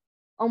do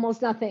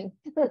almost nothing.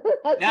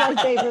 That's my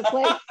favorite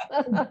place.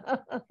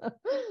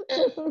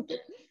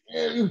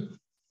 And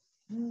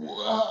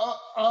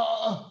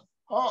how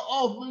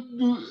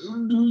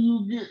often do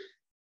you get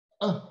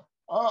how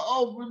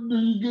often do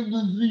you get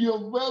to see your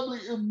family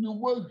if you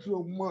work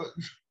so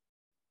much?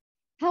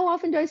 How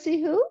often do I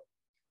see who?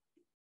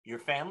 Your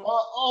family? How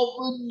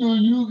often do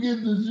you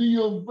get to see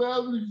your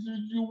family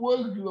since you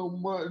work so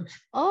much?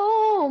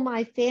 Oh,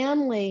 my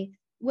family.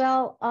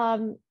 Well,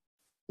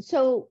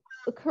 so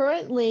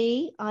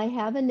currently I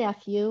have a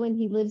nephew and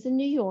he lives in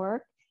New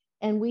York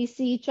and we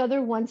see each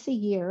other once a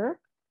year,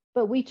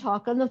 but we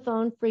talk on the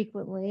phone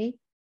frequently.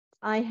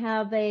 I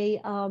have a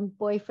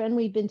boyfriend.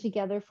 We've been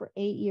together for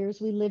 8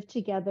 years. We live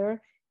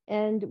together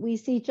and we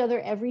see each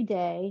other every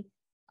day.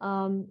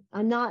 I'm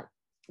not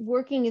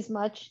working as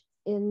much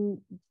in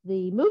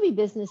the movie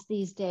business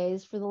these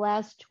days. For the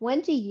last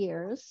 20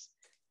 years,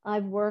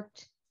 I've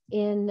worked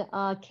in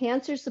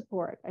cancer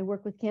support. I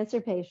work with cancer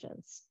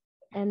patients,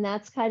 and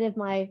that's kind of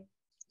my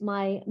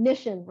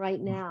mission right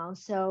now.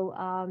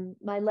 So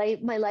my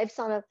life's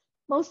on a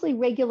mostly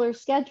regular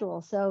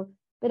schedule. So,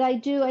 but I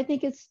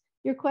think it's,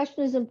 your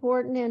question is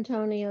important,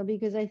 Antonio,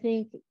 because I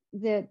think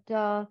that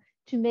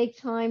to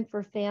make time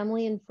for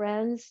family and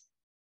friends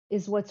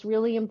is what's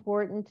really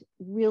important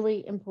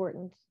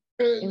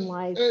in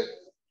life.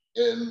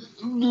 And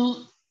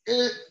do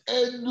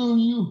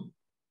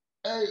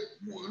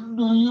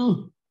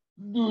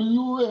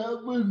you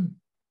happen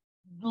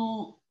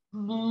do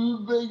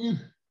you think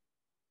it's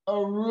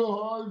a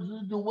real hard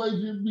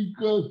situation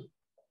because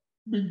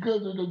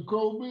of the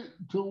COVID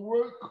to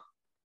work?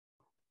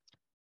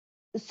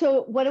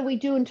 So what do we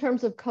do in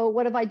terms of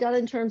what have I done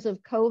in terms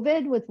of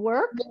COVID with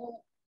work?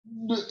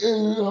 Is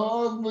it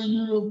hard for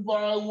you to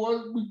find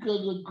work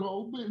because of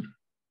COVID?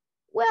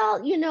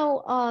 Well,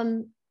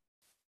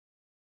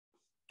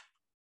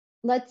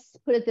 let's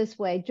put it this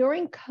way.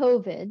 During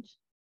COVID,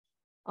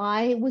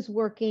 I was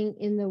working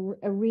in the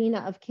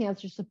arena of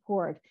cancer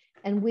support.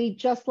 And we,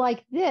 just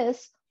like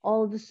this,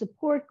 all of the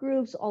support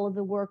groups, all of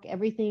the work,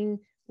 everything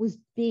was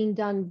being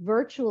done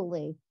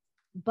virtually.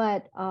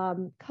 But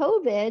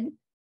COVID,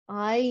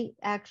 I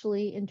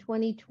actually, in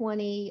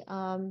 2020,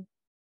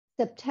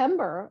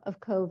 September of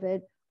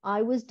COVID,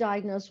 I was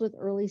diagnosed with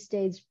early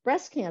stage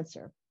breast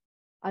cancer.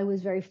 I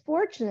was very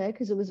fortunate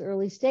because it was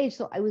early stage.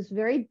 So I was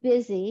very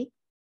busy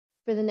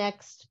for the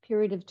next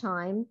period of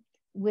time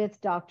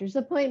with doctor's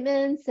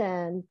appointments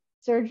and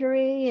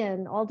surgery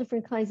and all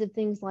different kinds of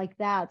things like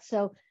that.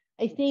 So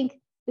I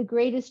think the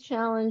greatest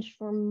challenge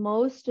for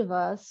most of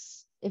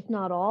us, if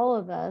not all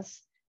of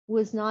us,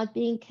 was not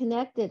being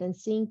connected and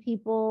seeing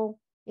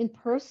people in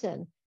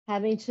person,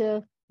 having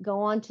to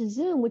go on to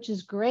Zoom, which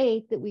is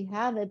great that we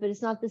have it, but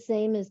it's not the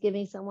same as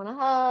giving someone a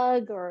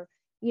hug or,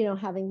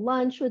 having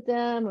lunch with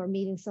them or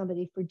meeting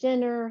somebody for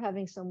dinner,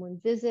 having someone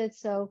visit.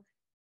 So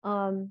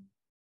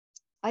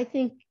I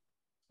think,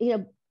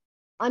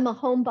 I'm a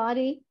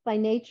homebody by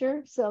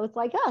nature. So it's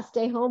like,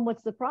 stay home.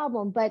 What's the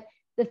problem? But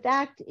the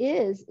fact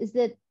is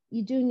that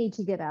you do need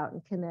to get out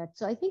and connect.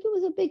 So I think it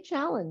was a big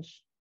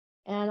challenge.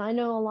 And I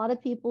know a lot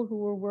of people who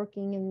were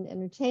working in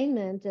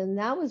entertainment, and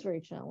that was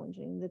very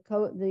challenging.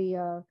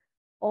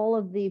 All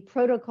of the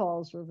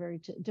protocols were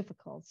very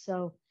difficult.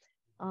 So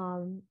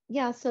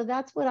so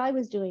that's what I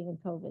was doing in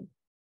COVID.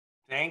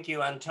 Thank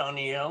you,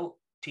 Antonio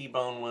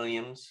T-Bone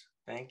Williams.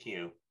 Thank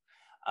you.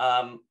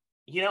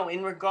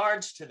 In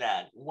regards to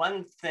that,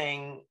 one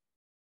thing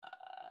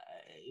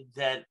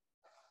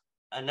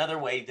another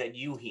way that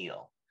you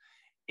heal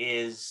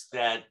is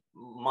that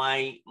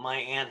my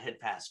aunt had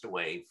passed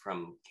away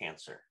from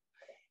cancer.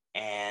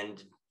 And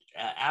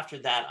after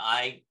that,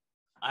 I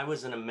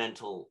was in a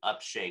mental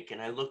upshake, and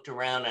I looked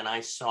around and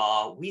I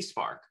saw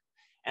WeSpark.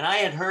 And I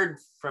had heard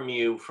from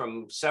you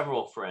from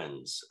several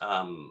friends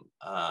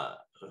about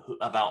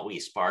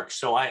WeSpark.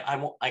 So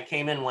I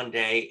came in one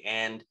day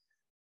and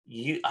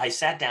I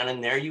sat down,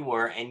 and there you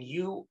were, and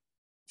you,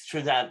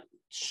 through that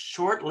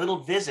short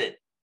little visit,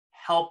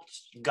 helped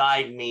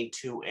guide me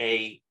to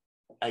a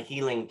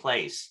healing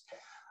place.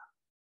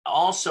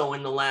 Also,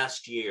 in the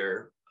last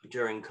year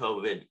during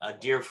COVID, a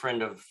dear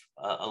friend of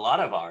a lot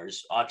of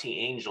ours, Auntie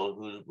Angel,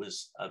 who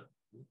was a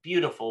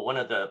beautiful, one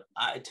of the,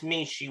 to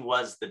me, she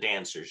was the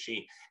dancer.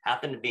 She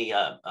happened to be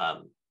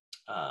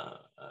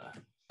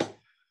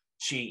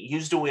she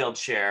used a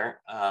wheelchair,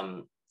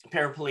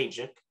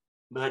 paraplegic,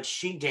 but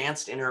she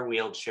danced in her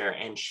wheelchair,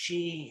 and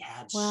she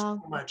had so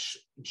much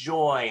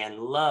joy and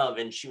love.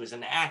 And she was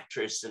an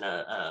actress and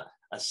a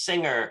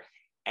singer.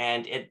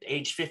 And at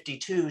age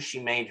 52, she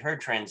made her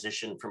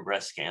transition from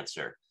breast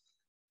cancer.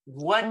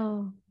 What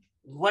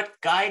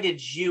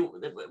guided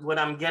you? What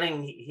I'm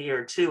getting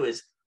here too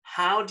is,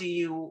 how do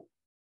you,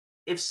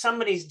 if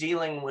somebody's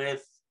dealing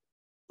with,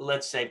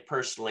 let's say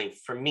personally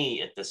for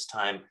me at this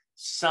time,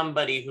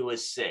 somebody who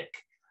is sick,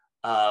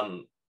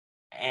 and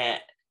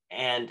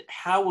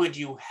how would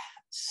you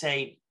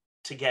say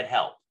to get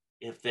help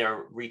if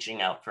they're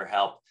reaching out for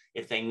help,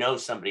 if they know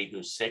somebody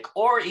who's sick,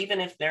 or even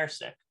if they're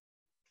sick?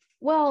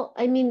 Well,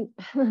 I mean,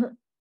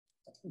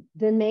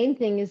 the main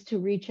thing is to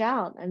reach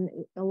out. And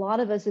a lot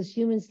of us as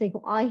humans think,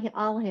 well,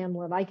 I'll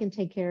handle it. I can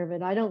take care of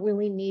it. I don't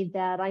really need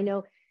that. I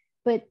know.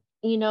 But,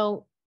 you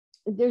know,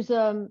 there's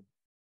a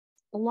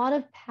lot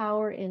of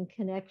power in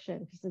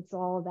connection, because it's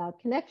all about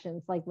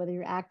connections. Like whether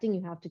you're acting,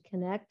 you have to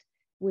connect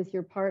with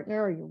your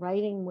partner, or you're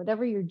writing,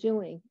 whatever you're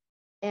doing.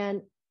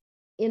 And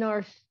in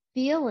our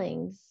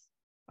feelings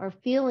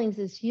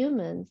as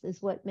humans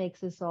is what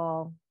makes us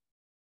all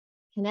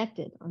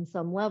connected on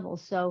some level.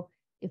 So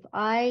if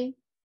I'm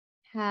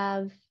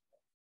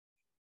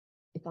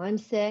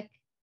sick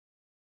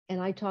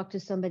and I talk to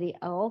somebody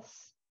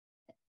else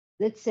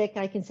that's sick,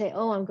 I can say,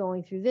 oh, I'm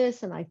going through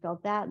this and I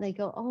felt that. And they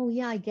go, oh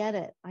yeah, I get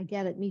it.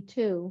 Me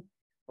too.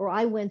 Or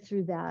I went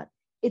through that.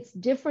 It's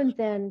different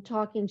than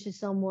talking to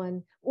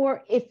someone,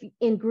 or if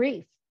in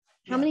grief,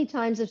 how many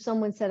times have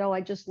someone said, oh,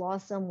 I just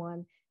lost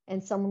someone,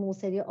 and someone will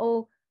say to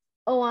you,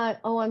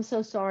 I'm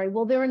so sorry.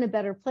 Well, they're in a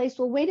better place.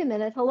 Well, wait a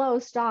minute. Hello,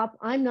 stop.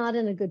 I'm not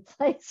in a good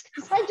place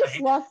because I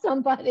just lost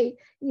somebody.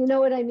 You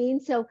know what I mean?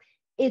 So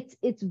it's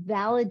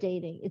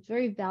validating. It's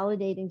very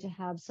validating to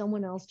have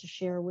someone else to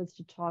share with,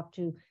 to talk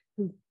to,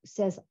 who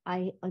says,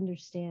 I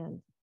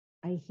understand.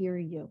 I hear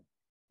you,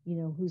 you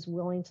know, who's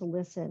willing to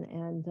listen.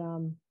 And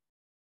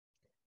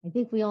I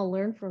think we all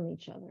learn from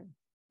each other.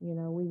 You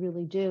know, we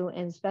really do.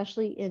 And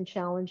especially in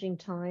challenging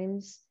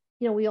times,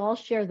 you know, we all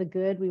share the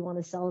good. We want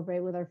to celebrate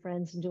with our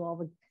friends and do all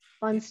the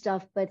fun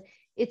stuff. But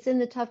it's in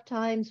the tough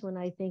times when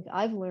I think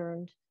I've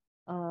learned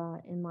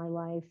in my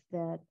life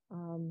that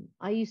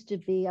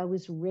I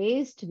was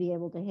raised to be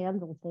able to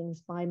handle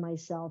things by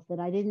myself, that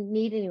I didn't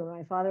need anyone.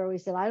 My father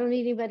always said, I don't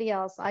need anybody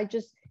else. I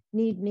just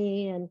need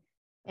me.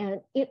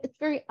 And it's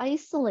very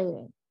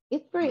isolating.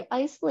 It's very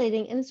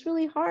isolating, and it's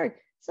really hard.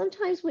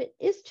 Sometimes it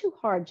is too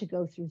hard to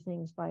go through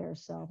things by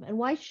ourselves. And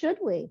why should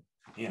we?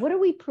 Yeah. What do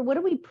we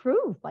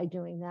prove by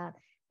doing that?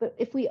 But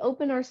if we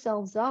open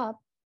ourselves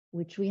up,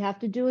 which we have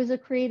to do as a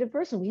creative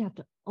person, we have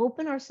to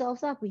open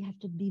ourselves up. We have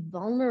to be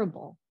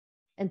vulnerable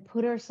and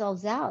put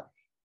ourselves out.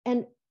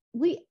 And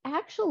we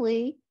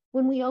actually,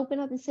 when we open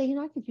up and say, you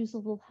know, I could use a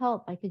little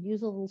help, I could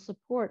use a little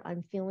support,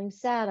 I'm feeling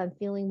sad, I'm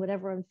feeling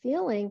whatever I'm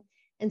feeling,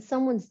 and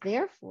someone's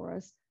there for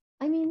us.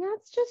 I mean,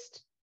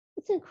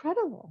 it's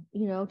incredible,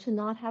 you know, to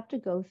not have to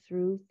go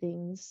through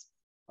things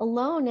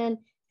alone.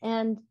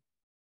 And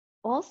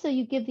also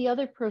you give the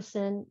other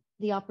person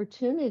the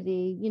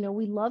opportunity. You know,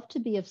 we love to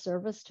be of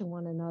service to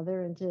one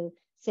another and to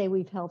say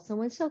we've helped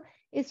someone. So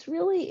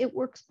it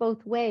works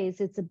both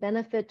ways. It's a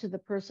benefit to the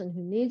person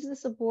who needs the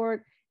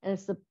support, and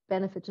it's the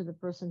benefit to the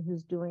person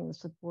who's doing the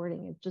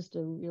supporting. It's just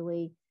a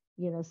really,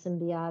 you know,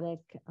 symbiotic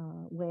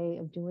way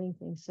of doing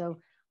things.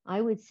 So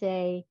I would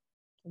say,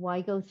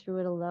 why go through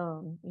it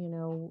alone, you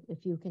know,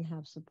 if you can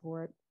have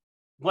support?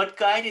 What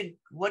guided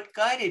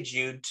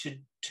you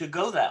to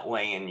go that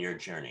way in your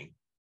journey,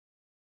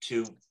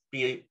 to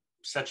be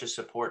such a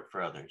support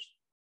for others?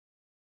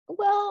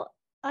 Well,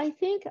 I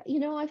think, you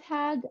know, I've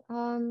had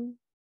a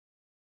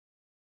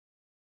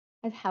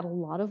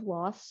lot of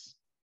loss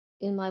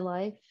in my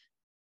life.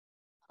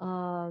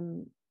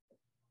 I've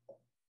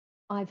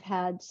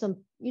had some,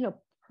 you know,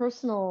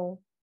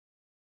 personal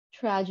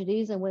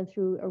tragedies. I went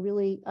through a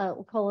really,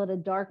 we'll call it a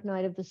dark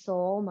night of the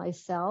soul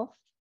myself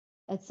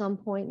at some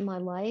point in my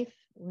life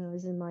when I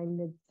was in my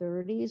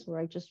mid-30s, where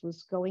I just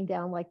was going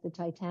down like the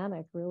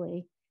Titanic,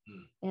 really.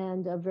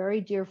 And a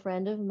very dear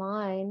friend of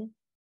mine,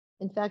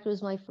 in fact, it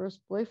was my first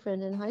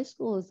boyfriend in high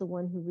school, is the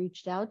one who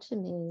reached out to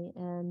me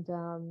and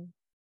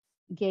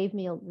gave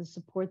me the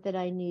support that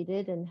I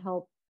needed and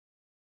helped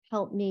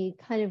me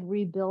kind of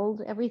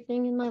rebuild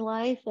everything in my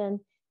life. And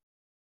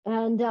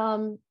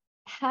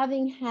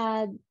having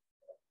had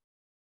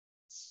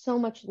so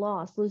much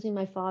loss, losing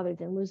my father,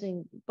 then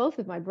losing both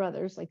of my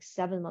brothers like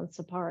 7 months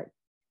apart,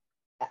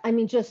 I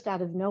mean, just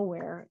out of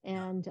nowhere.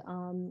 And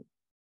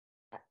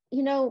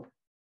you know,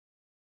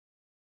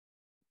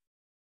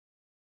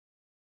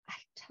 I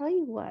tell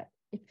you what,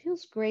 it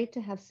feels great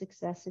to have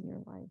success in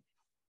your life,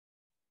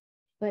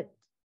 but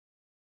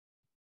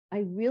I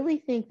really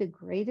think the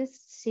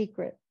greatest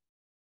secret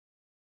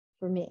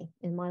for me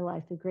in my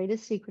life, the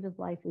greatest secret of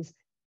life is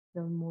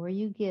the more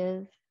you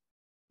give,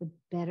 the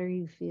better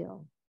you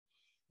feel.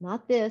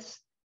 Not this.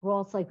 We're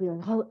all like,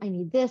 oh, I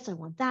need this, I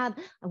want that,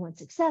 I want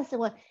success,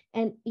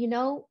 and you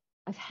know,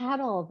 I've had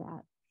all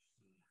that.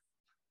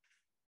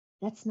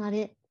 That's not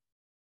it.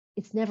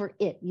 It's never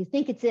it. You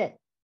think it's it,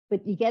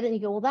 but you get it and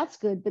you go, well, that's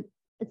good, but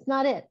it's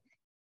not it.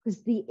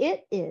 Because the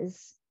it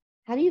is,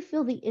 how do you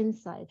feel the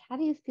inside? How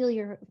do you feel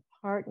your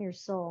heart and your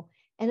soul?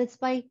 And it's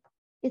by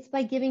it's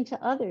by giving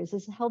to others,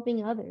 it's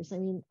helping others. I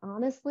mean,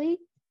 honestly,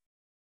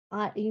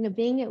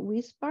 being at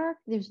We Spark,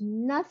 there's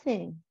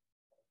nothing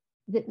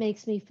that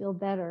makes me feel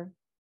better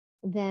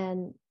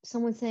than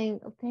someone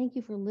saying, "Oh, thank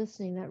you for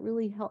listening. That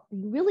really helped.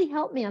 You really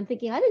helped me." I'm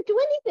thinking, I didn't do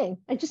anything.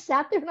 I just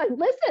sat there and I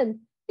listened.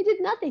 I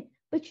did nothing.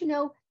 But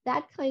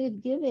that kind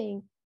of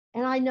giving,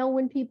 and I know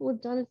when people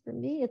have done it for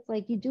me, it's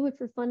like you do it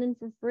for fun and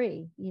for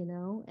free,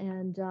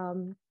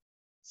 And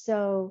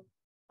so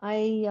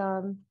I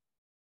don't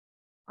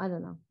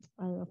know.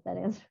 I don't know if that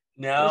answers.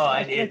 No,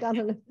 I don't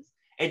know.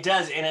 It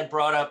does, and it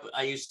brought up.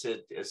 I used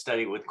to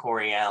study with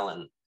Corey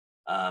Allen,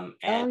 and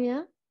oh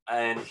yeah.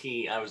 And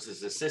I was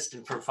his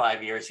assistant for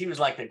 5 years. He was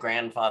like the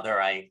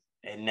grandfather I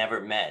had never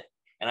met.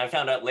 And I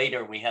found out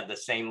later we had the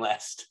same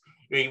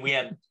we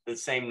had the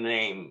same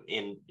name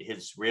in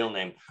his real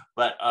name.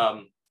 But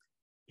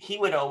he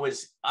would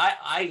always,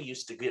 I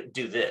used to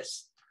do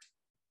this,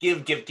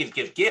 give,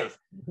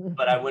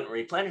 but I wouldn't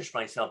replenish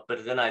myself.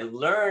 But then I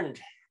learned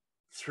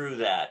through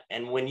that.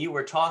 And when you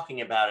were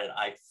talking about it,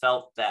 I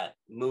felt that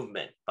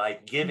movement. By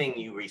giving,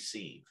 you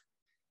receive.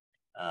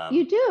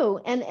 You do,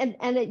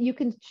 and you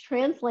can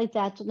translate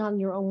that to not in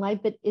your own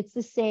life, but it's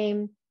the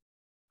same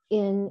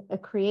in a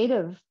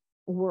creative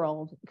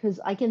world, because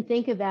I can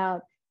think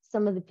about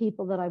some of the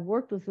people that I've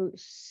worked with who are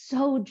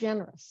so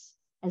generous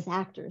as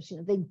actors.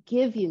 They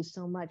give you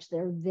so much.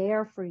 They're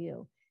there for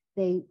you.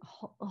 They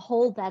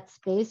hold that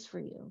space for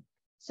you.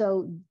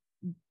 So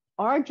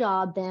our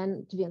job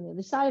then, to be on the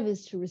other side of it,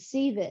 is to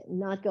receive it and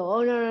not go,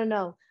 "Oh,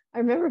 no." I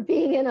remember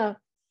being in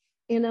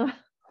a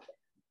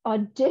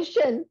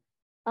audition.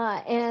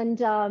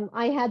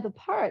 I had the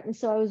part, and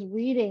so I was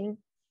reading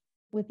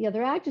with the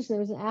other actors, and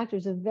there was an actor,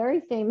 a very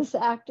famous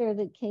actor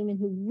that came in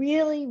who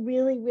really,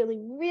 really,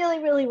 really, really,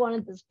 really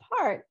wanted this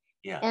part.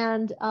 Yeah.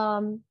 And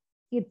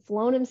he had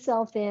flown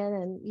himself in,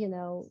 and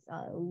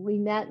we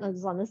met, and it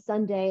was on a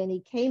Sunday, and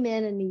he came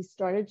in and he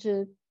started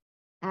to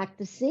act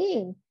the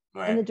scene.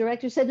 Right. And the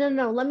director said,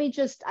 "No, let me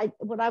just,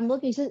 what I'm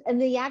looking," he said,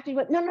 and the actor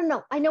went,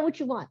 No, I know what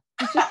you want."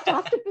 He just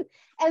stopped.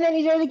 And then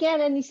he did it again,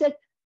 and he said,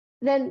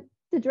 then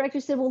the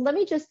director said, "Well, let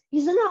me just,"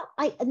 he said,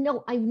 I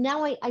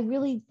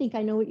really think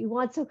I know what you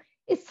want." So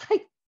it's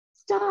like,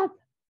 stop.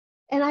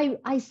 And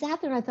I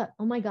sat there and I thought,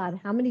 oh my God,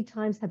 how many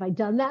times have I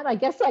done that? I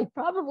guess I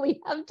probably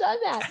have done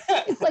that.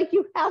 It's like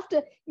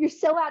you're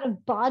so out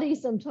of body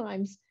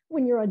sometimes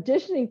when you're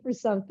auditioning for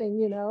something,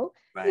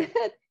 Right.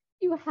 that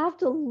you have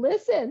to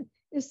listen.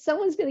 If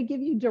someone's going to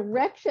give you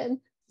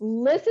direction,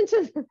 listen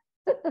to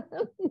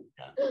them.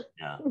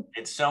 Yeah.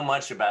 It's so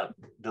much about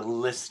the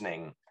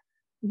listening.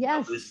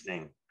 Yes.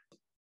 Listening.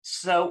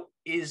 So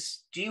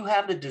do you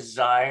have the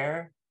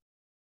desire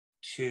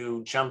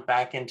to jump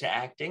back into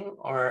acting,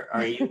 or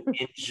are you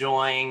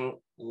enjoying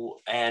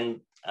and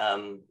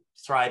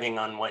thriving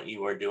on what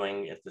you are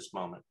doing at this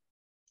moment?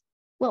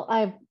 Well,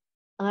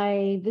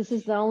 this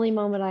is the only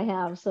moment I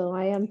have, so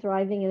I am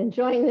thriving and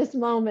enjoying this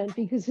moment,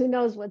 because who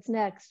knows what's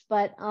next.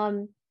 But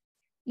I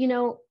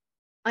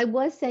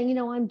was saying,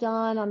 I'm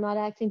done, I'm not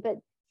acting, but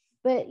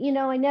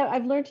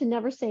I've learned to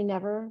never say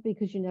never,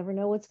 because you never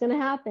know what's going to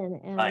happen.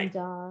 And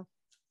right.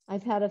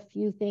 I've had a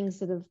few things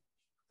that have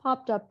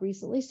popped up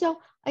recently.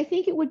 So I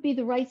think it would be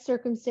the right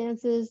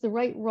circumstances, the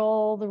right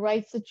role, the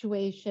right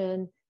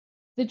situation.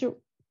 The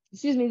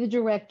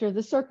director,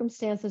 the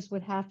circumstances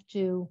would have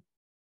to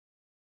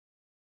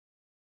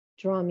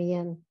draw me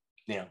in.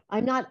 Yeah.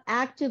 I'm not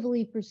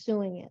actively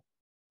pursuing it.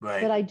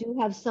 Right. But I do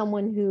have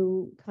someone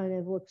who kind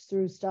of looks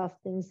through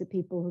things that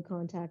people who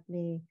contact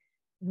me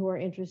who are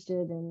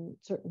interested in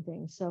certain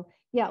things. So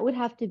yeah, it would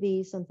have to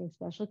be something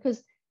special,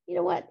 because you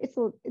know what?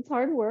 It's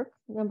hard work,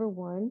 number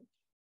one.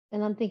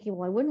 And I'm thinking,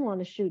 well, I wouldn't want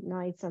to shoot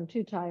nights. I'm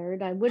too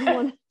tired. I wouldn't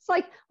want to, it's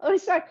like, I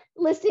start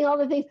listing all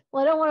the things.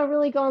 Well, I don't want to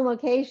really go on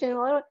location.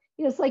 Well,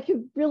 it's like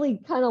you really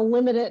kind of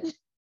limit it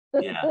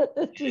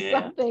to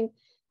something.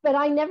 But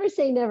I never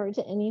say never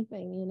to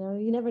anything,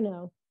 you never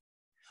know.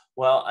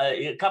 Well,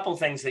 a couple of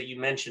things that you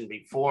mentioned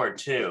before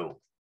too,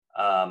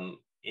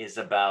 is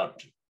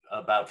about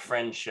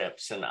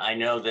friendships. And I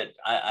know that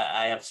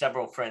I have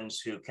several friends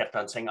who kept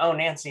on saying, "Oh,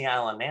 Nancy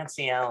Allen,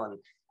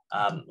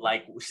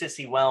 like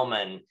Sissy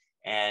Wellman,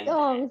 and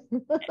who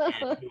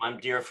I'm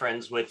dear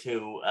friends with,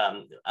 who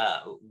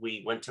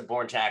we went to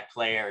Born to Act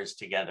Players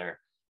together,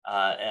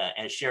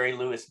 and Sherry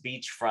Lewis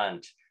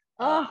Beachfront.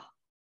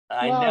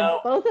 I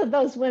know both of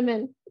those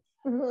women.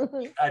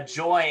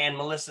 Joy and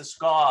Melissa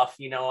Scoff,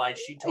 she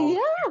told me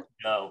years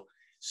ago.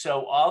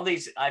 So all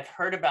these, I've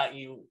heard about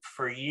you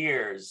for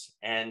years,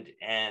 and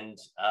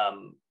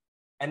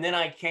then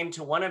I came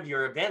to one of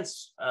your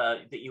events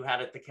that you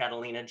had at the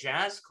Catalina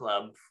Jazz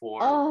Club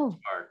for We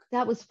Spark.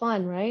 That was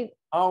fun, right?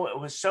 Oh, it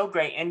was so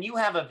great. And you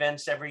have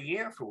events every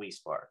year for We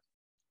Spark.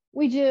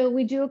 We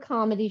do a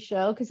comedy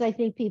show, because I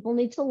think people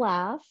need to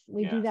laugh.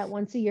 We do that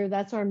once a year.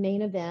 That's our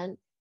main event.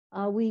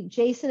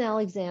 Jason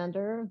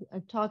Alexander,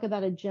 talk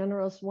about a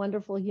generous,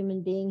 wonderful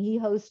human being. He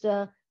hosts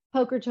a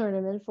poker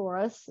tournament for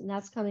us, and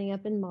that's coming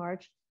up in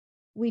March.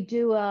 We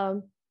do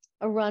a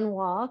run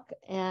walk,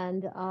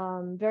 and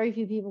very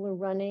few people are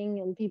running,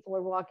 and people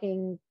are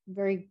walking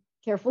very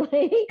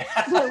carefully,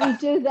 but we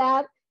do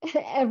that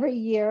every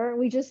year.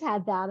 We just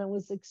had that and it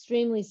was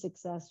extremely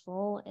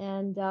successful.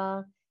 And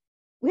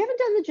we haven't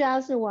done the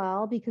jazz in a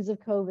while because of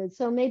COVID.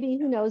 So maybe,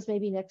 who knows,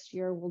 maybe next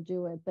year we'll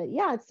do it. But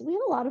yeah, we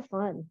have a lot of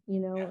fun,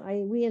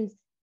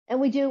 and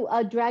we do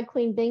a drag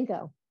queen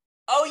bingo.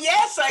 Oh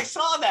yes, I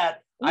saw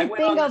that. I went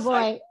bingo on the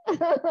boy.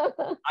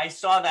 I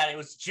saw that. It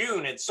was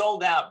June. It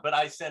sold out, but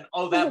I said,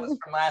 "Oh, that was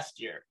from last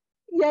year."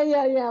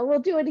 Yeah. We'll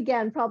do it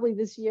again probably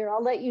this year.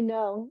 I'll let you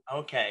know.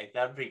 Okay,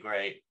 that'd be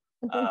great.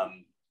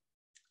 One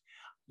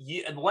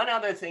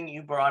other thing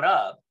you brought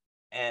up,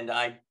 and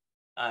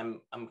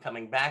I'm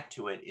coming back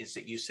to it, is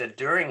that you said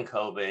during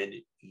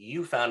COVID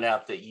you found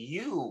out that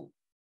you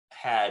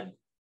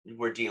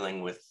were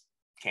dealing with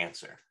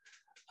cancer.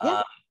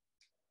 Yeah.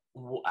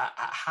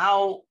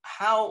 How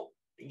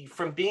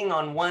from being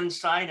on one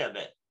side of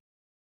it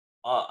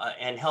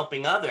and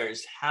helping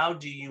others, how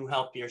do you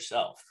help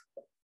yourself?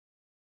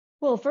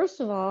 Well, first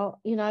of all,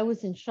 I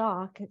was in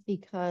shock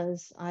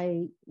because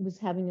I was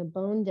having a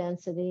bone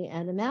density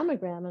and a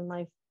mammogram, and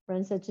my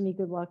friend said to me,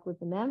 "Good luck with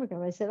the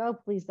mammogram." I said, "Oh,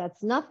 please,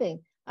 that's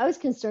nothing." I was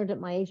concerned at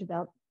my age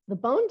about the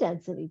bone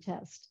density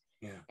test.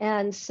 Yeah.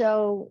 And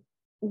so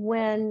I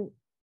was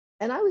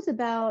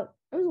a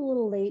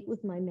little late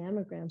with my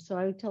mammogram. So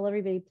I would tell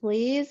everybody,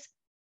 please,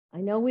 I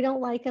know we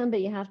don't like them,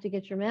 but you have to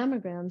get your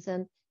mammograms.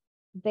 And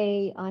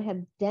I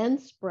have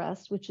dense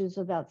breasts, which is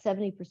about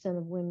 70%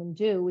 of women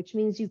do, which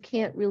means you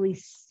can't really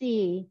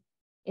see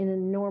in a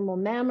normal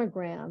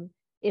mammogram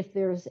if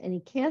there's any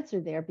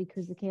cancer there,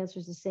 because the cancer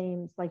is the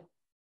same. It's like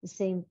the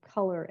same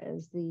color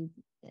as the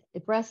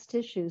breast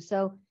tissue.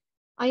 So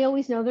I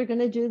always know they're going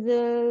to do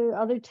the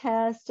other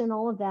test and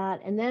all of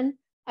that. And then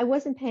I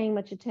wasn't paying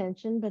much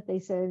attention, but they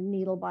said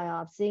needle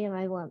biopsy. And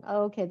I went,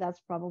 oh, okay,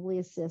 that's probably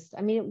a cyst.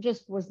 I mean, it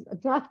just was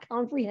not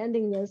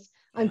comprehending this.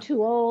 I'm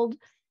too old.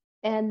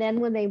 And then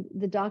when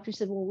the doctor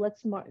said, well,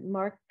 let's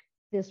mark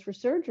this for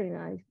surgery.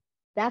 And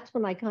that's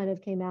when I kind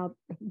of came out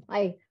of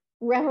my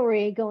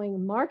reverie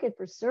going, mark it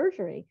for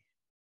surgery.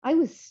 I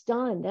was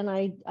stunned. And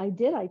I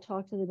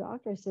talked to the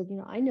doctor. I said,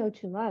 I know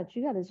too much.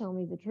 You got to tell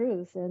me the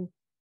truth. And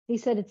he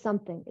said, it's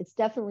something. It's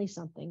definitely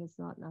something. It's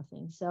not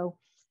nothing. So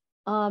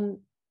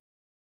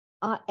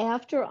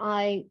after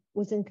I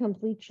was in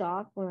complete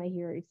shock when I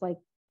hear it's like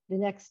the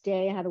next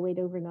day I had to wait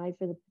overnight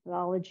for the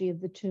pathology of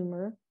the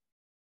tumor.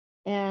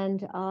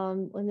 And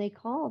when they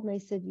called and they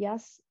said,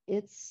 yes,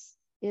 it's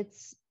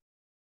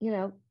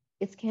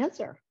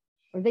cancer.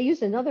 Or they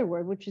used another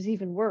word, which is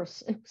even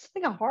worse. It was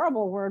like a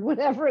horrible word,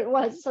 whatever it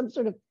was, some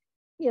sort of,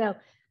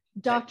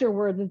 doctor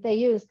word that they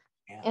used.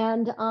 Yeah.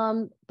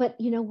 And,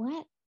 but you know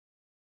what?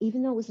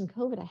 Even though it was in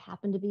COVID, I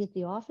happened to be at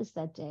the office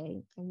that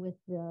day with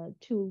the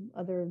two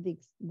of the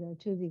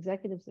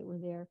executives that were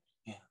there.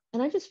 Yeah.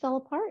 And I just fell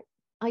apart.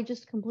 I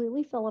just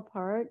completely fell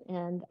apart.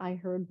 And I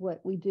heard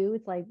what we do.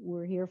 It's like,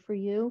 we're here for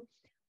you.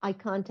 I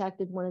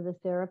contacted one of the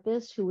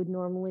therapists who would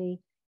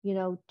normally,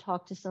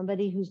 talk to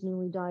somebody who's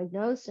newly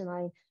diagnosed. And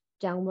I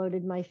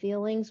downloaded my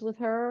feelings with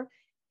her.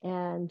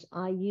 And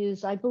I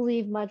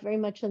believe very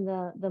much in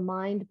the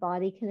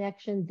mind-body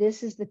connection.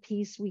 This is the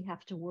piece we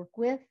have to work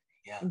with.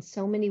 Yeah. In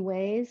so many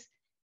ways.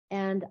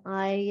 And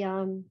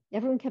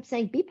everyone kept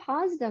saying, be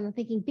positive. I'm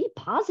thinking, be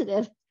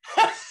positive?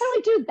 How do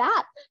I do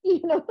that?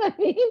 You know what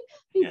I mean?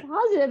 Be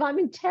positive. I'm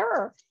in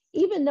terror,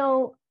 even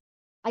though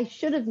I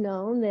should have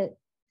known that.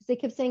 They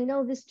kept saying,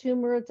 no, this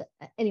tumor.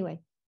 Anyway,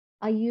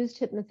 I used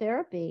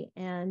hypnotherapy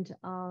and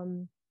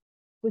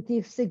with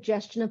the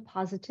suggestion of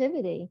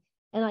positivity.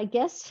 And I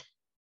guess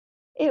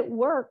it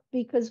worked,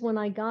 because when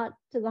I got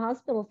to the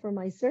hospital for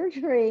my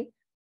surgery,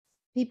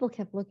 people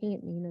kept looking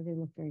at me, they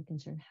looked very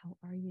concerned. How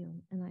are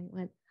you? And I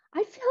went,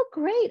 I feel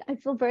great. I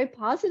feel very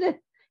positive.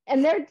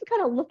 And they're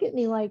kind of look at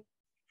me like,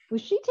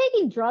 was she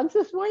taking drugs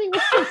this morning?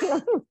 What's going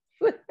on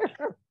with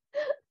her?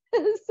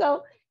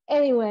 So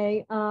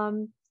anyway,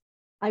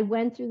 I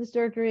went through the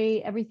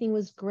surgery. Everything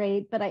was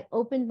great, but I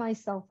opened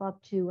myself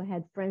up I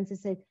had friends that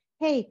said,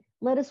 hey,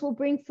 Lettuce will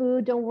bring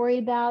food. Don't worry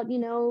about,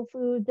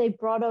 food. They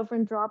brought over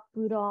and dropped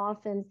food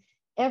off, and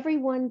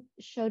everyone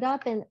showed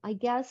up. And I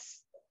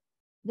guess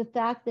the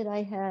fact that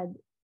I had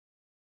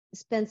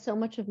spent so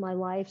much of my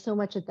life, so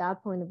much at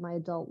that point of my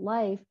adult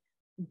life,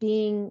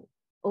 being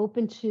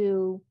open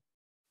to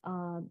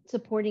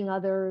supporting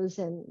others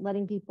and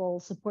letting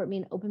people support me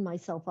and open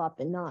myself up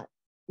and not,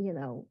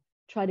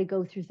 try to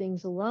go through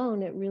things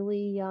alone, it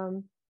really,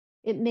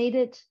 it made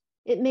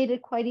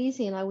it quite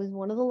easy. And I was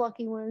one of the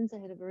lucky ones. I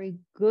had a very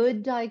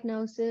good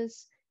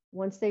diagnosis.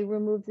 Once they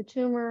removed the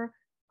tumor,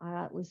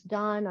 it was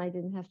done. I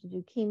didn't have to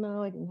do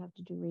chemo. I didn't have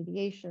to do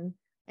radiation.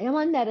 I am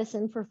on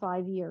medicine for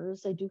 5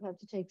 years. I do have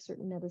to take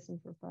certain medicine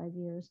for 5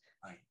 years.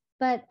 Right.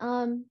 But,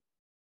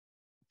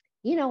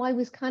 I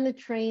was kind of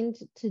trained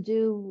to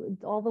do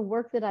all the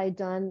work that I'd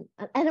done.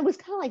 And it was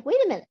kind of like, wait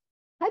a minute,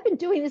 I've been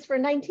doing this for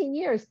 19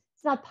 years.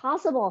 It's not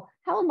possible.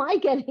 How am I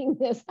getting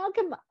this? How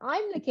come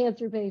I'm the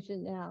cancer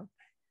patient now?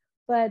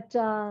 But,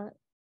 I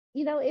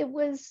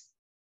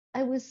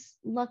was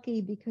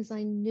lucky because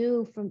I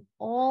knew from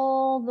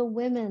all the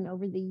women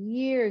over the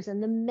years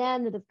and the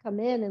men that have come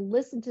in and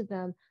listened to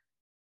them,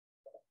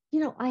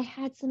 I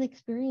had some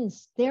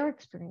experience, their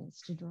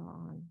experience to draw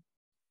on,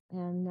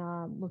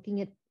 and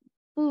looking at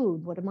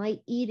food. What am I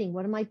eating?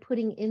 What am I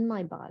putting in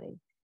my body?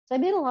 So I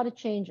made a lot of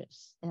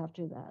changes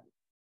after that.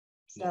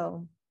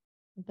 So,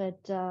 but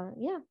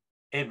yeah.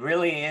 It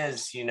really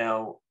is,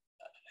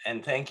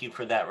 and thank you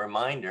for that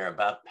reminder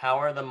about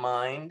power of the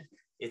mind.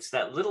 It's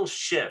that little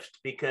shift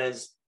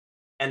because,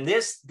 and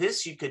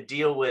this you could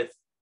deal with.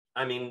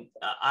 I mean,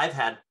 I've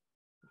had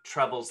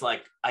troubles,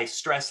 like I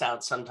stress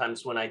out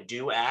sometimes when I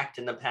do act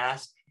in the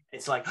past.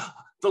 It's like, oh,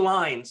 the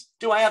lines,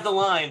 do I have the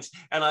lines?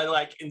 And I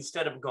like,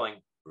 instead of going,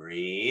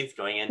 breathe,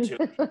 going into,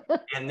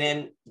 and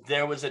then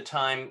there was a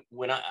time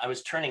when I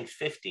was turning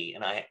 50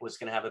 and I was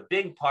going to have a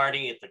big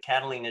party at the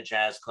Catalina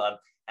Jazz Club.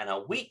 And a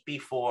week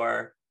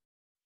before,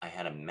 I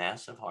had a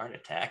massive heart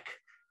attack.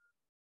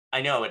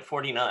 I know, at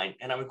 49.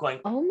 And I was going,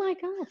 oh my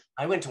God.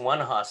 I went to one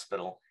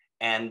hospital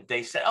and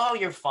they said, oh,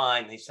 you're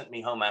fine. They sent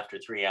me home after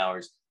 3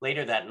 hours.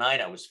 Later that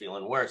night, I was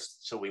feeling worse.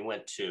 So we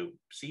went to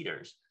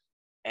Cedars,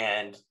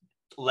 and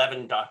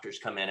 11 doctors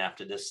come in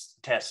after this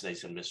test. They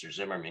said, Mr.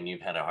 Zimmerman,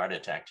 you've had a heart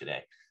attack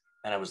today.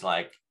 And I was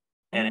like,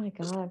 and oh my it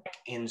was God.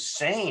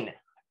 insane.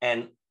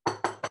 And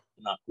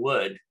knock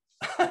wood,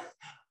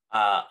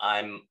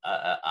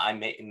 I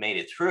made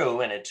it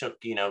through, and it took,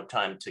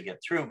 time to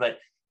get through. But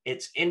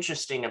it's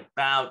interesting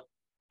about,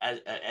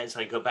 as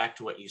I go back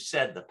to what you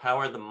said, the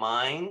power of the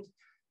mind,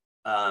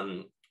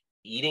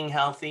 eating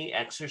healthy,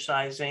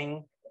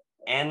 exercising,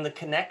 and the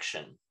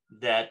connection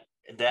that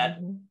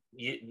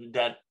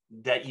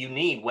you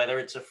need, whether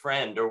it's a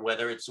friend or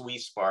whether it's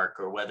WeSpark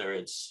or whether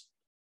it's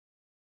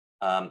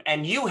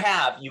and you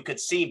could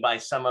see by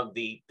some of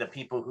the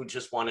people who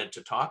just wanted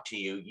to talk to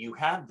you, you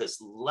have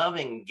this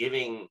loving,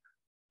 giving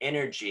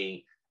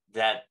energy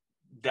that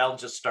they'll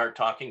just start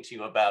talking to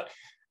you about.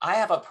 I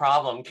have a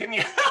problem. Can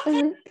you?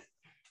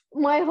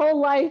 My whole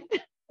life,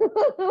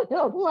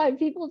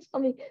 people tell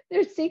me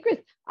their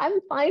secrets. I'm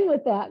fine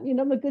with that.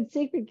 I'm a good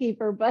secret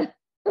keeper, but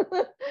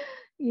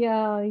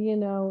yeah,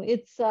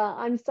 it's,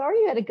 I'm sorry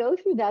you had to go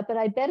through that, but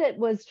I bet it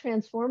was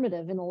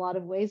transformative in a lot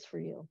of ways for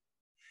you.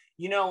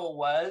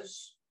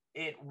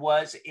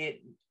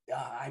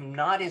 I'm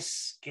not as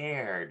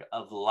scared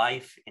of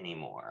life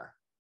anymore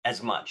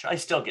as much. I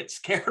still get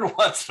scared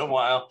once in a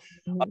while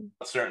about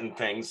certain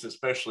things,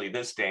 especially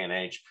this day and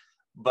age.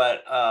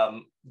 But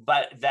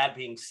that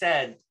being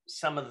said,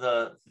 some of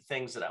the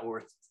things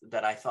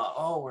that I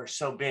thought, were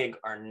so big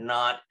are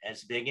not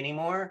as big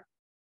anymore.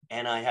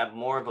 And I have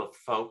more of a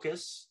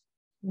focus.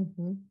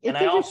 Mm-hmm. It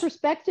gives you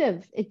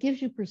perspective. It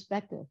gives you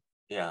perspective.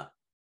 Yeah.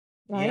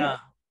 Right? Yeah,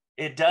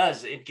 it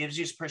does. It gives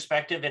you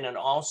perspective, and it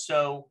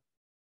also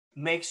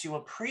makes you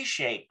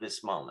appreciate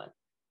this moment.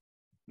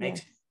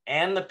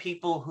 And the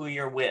people who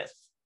you're with.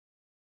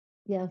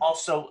 Yeah.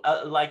 Also,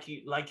 like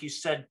you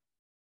said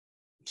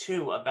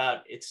too,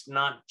 about it's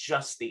not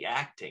just the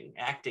acting.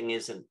 Acting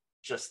isn't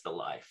just the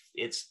life.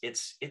 It's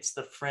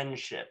the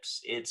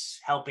friendships. It's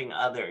helping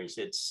others.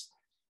 It's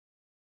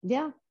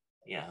yeah.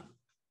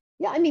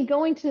 I mean,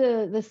 going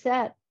to the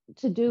set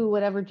to do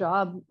whatever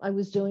job I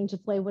was doing, to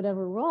play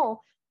whatever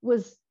role,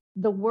 was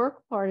the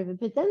work part of it.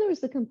 But then there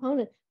was the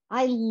component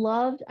I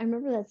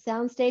remember that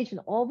soundstage and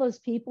all those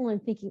people,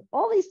 and thinking,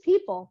 all these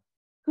people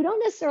who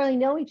don't necessarily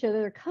know each other,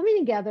 they're coming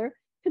together,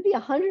 could be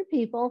 100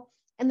 people,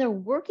 and they're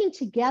working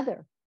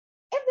together.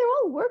 And they're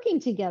all working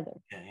together,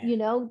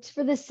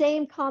 for the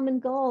same common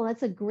goal.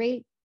 That's a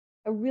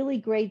really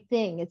great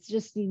thing. It's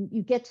just,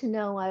 you get to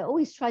know, I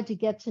always tried to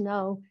get to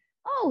know,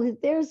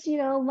 there's,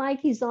 Mike,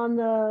 he's on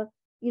the,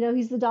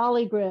 he's the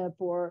dolly grip,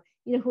 or,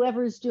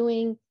 whoever's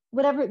doing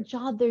whatever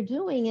job they're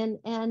doing.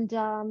 And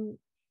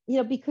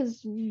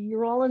because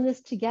you're all in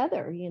this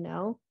together,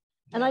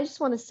 And I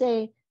just want to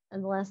say,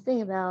 and the last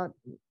thing about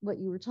what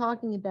you were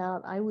talking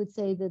about, I would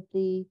say that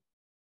the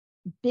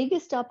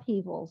biggest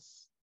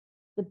upheavals,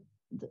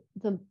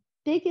 the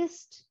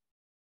biggest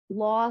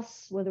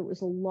loss, whether it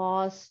was a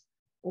loss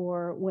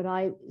or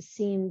it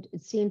seemed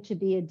to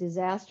be a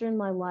disaster in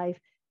my life,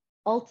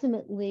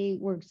 ultimately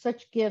were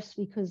such gifts,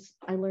 because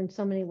I learned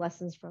so many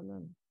lessons from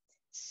them,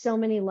 so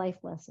many life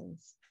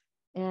lessons.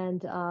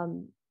 And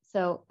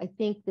so I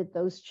think that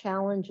those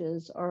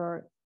challenges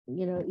are,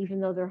 even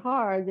though they're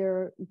hard,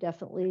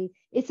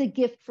 it's a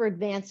gift for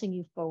advancing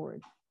you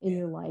forward in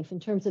your life in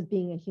terms of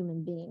being a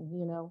human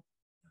being,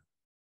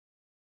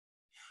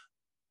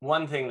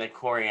 One thing that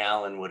Corey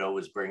Allen would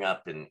always bring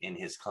up in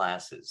his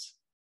classes,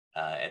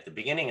 at the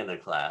beginning of the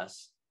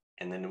class,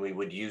 and then we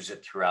would use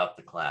it throughout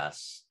the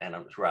class and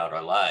throughout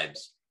our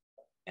lives.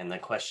 And the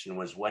question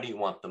was, what do you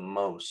want the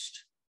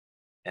most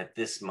at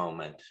this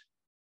moment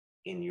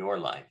in your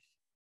life?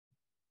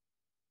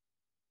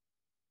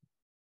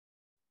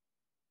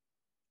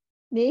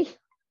 Me?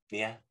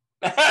 Yeah.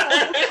 Wait a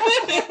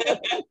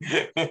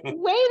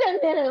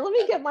minute, let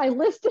me get my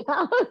list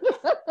out.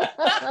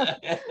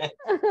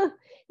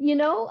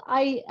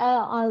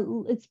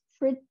 It's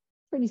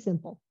pretty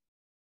simple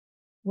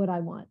what I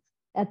want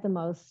at the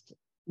most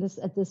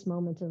at this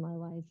moment in my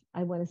life.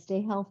 I want to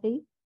stay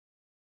healthy,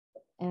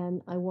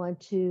 and I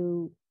want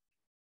to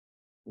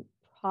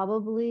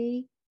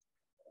probably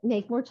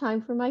make more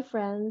time for my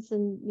friends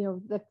and,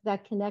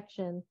 that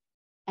connection.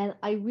 And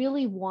I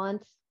really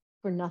want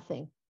for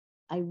nothing.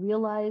 I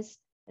realize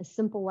a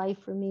simple life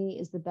for me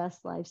is the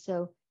best life.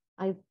 So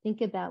I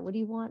think about, what do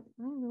you want?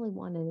 I don't really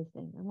want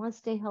anything. I want to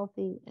stay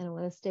healthy, and I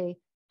want to stay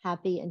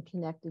happy and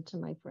connected to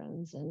my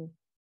friends, and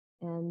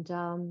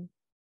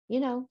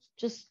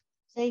just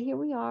say, here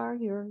we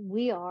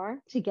are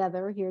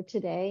together here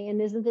today.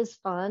 And isn't this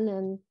fun?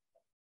 And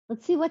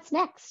let's see what's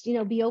next.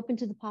 Be open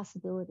to the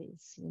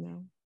possibilities,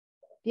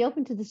 be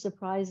open to the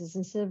surprises,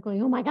 instead of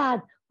going, oh my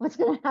God, what's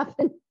going to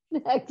happen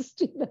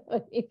next?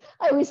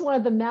 I always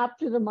wanted the map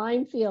through the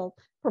minefield.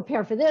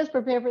 Prepare for this,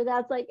 prepare for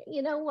that. It's like,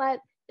 you know what?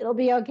 It'll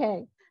be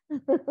okay.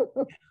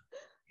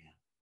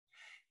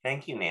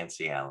 Thank you,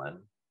 Nancy Allen.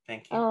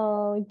 Thank you.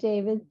 Oh,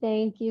 David,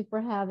 thank you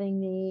for having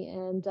me.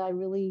 And I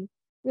really,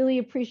 really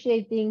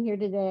appreciate being here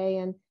today,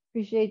 and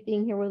appreciate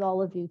being here with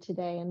all of you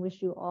today, and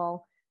wish you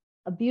all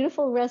a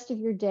beautiful rest of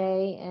your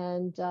day,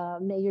 and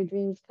may your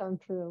dreams come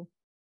true.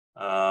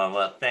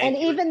 Well, thank you.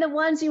 And even the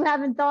ones you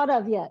haven't thought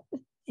of yet.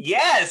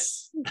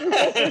 Yes.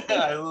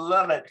 I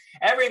love it.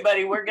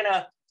 Everybody, we're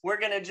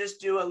gonna just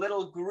do a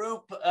little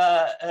group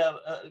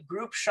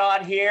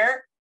shot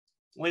here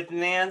with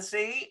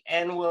Nancy,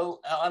 and we'll,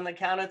 on the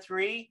count of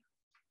 3,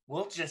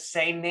 we'll just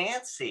say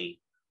Nancy.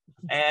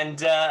 And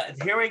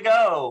here we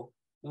go.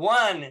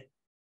 1,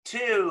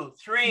 2,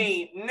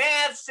 3,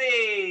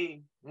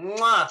 Nancy.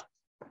 Mwah.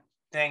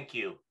 Thank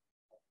you.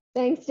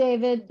 Thanks,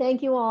 David.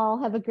 Thank you all.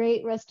 Have a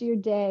great rest of your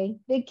day.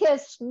 Big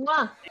kiss.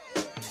 Mwah.